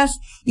ideas,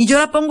 y yo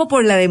la pongo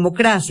por la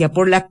democracia,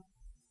 por la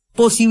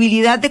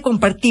posibilidad de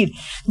compartir.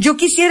 Yo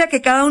quisiera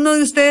que cada uno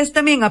de ustedes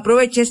también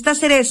aproveche esta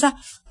cereza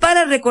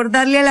para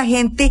recordarle a la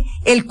gente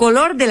el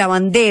color de la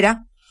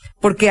bandera,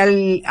 porque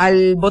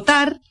al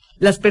votar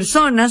las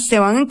personas se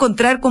van a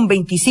encontrar con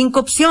 25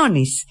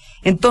 opciones.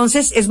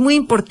 Entonces es muy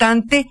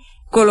importante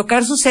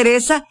colocar su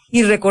cereza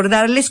y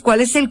recordarles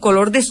cuál es el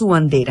color de su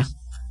bandera.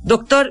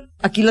 Doctor,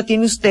 aquí lo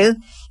tiene usted,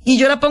 y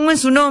yo la pongo en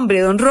su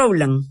nombre, don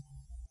Rowland.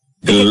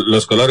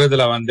 Los colores de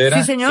la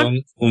bandera, sí,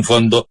 son un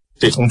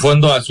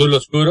fondo azul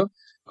oscuro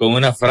con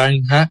una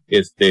franja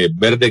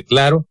verde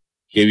claro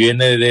que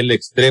viene del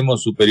extremo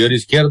superior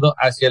izquierdo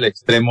hacia el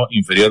extremo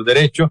inferior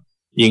derecho,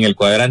 y en el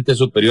cuadrante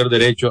superior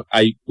derecho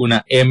hay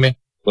una M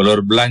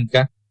color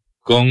blanca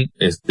con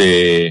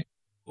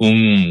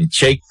un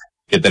shake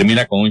que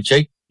termina con un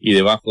shake, y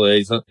debajo de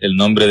eso el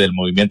nombre del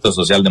Movimiento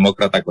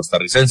Socialdemócrata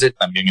Costarricense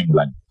también en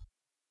blanco.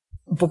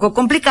 Un poco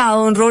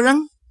complicado, don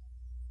Roland.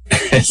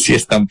 Sí,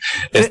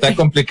 está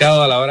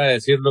complicado a la hora de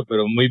decirlo,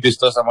 pero muy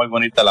vistosa, muy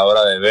bonita a la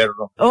hora de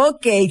verlo.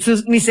 Ok,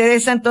 mi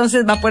cereza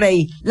entonces va por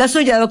ahí. La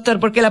suya, doctor,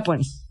 ¿por qué la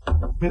pone?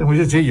 Mira, muy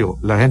sencillo.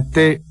 La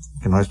gente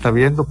que nos está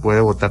viendo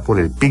puede votar por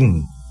el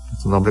PIN.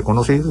 Es un nombre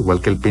conocido,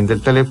 igual que el PIN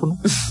del teléfono.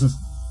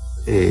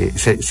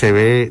 Se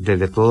ve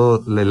desde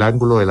todo el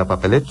ángulo de la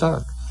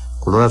papeleta,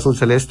 color azul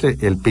celeste,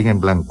 el PIN en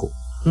blanco.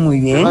 Muy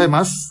bien. Pero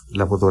además,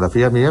 la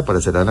fotografía mía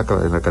aparecerá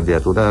en la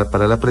candidatura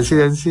para la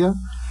presidencia,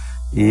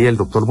 y el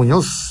doctor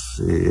Muñoz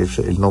es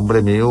el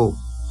nombre mío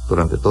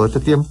durante todo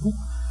este tiempo,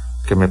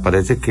 que me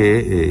parece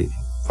que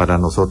para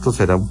nosotros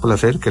será un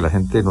placer que la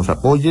gente nos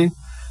apoye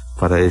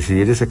para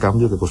decidir ese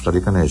cambio que Costa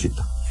Rica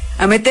necesita.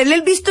 A meterle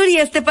el bisturí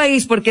a este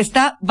país, porque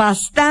está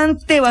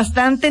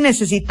bastante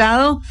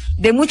necesitado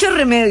de muchos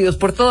remedios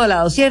por todo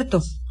lado,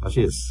 ¿cierto?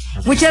 Así es.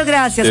 Muchas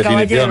gracias,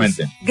 caballeros.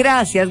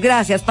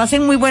 Gracias.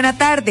 Pasen muy buena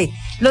tarde.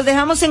 Los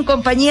dejamos en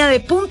compañía de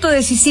Punto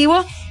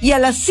Decisivo, y a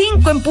las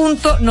 5 en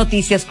punto,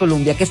 Noticias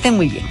Colombia. Que estén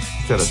muy bien.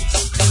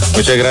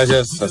 Muchas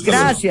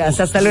gracias.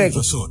 Hasta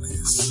luego.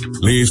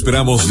 Le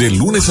esperamos de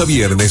lunes a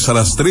viernes a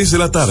las 3 de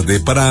la tarde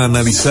para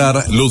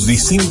analizar los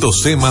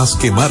distintos temas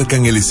que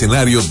marcan el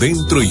escenario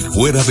dentro y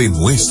fuera de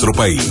nuestro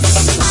país.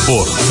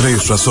 Por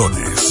 3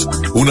 razones.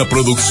 Una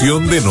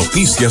producción de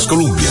Noticias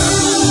Colombia.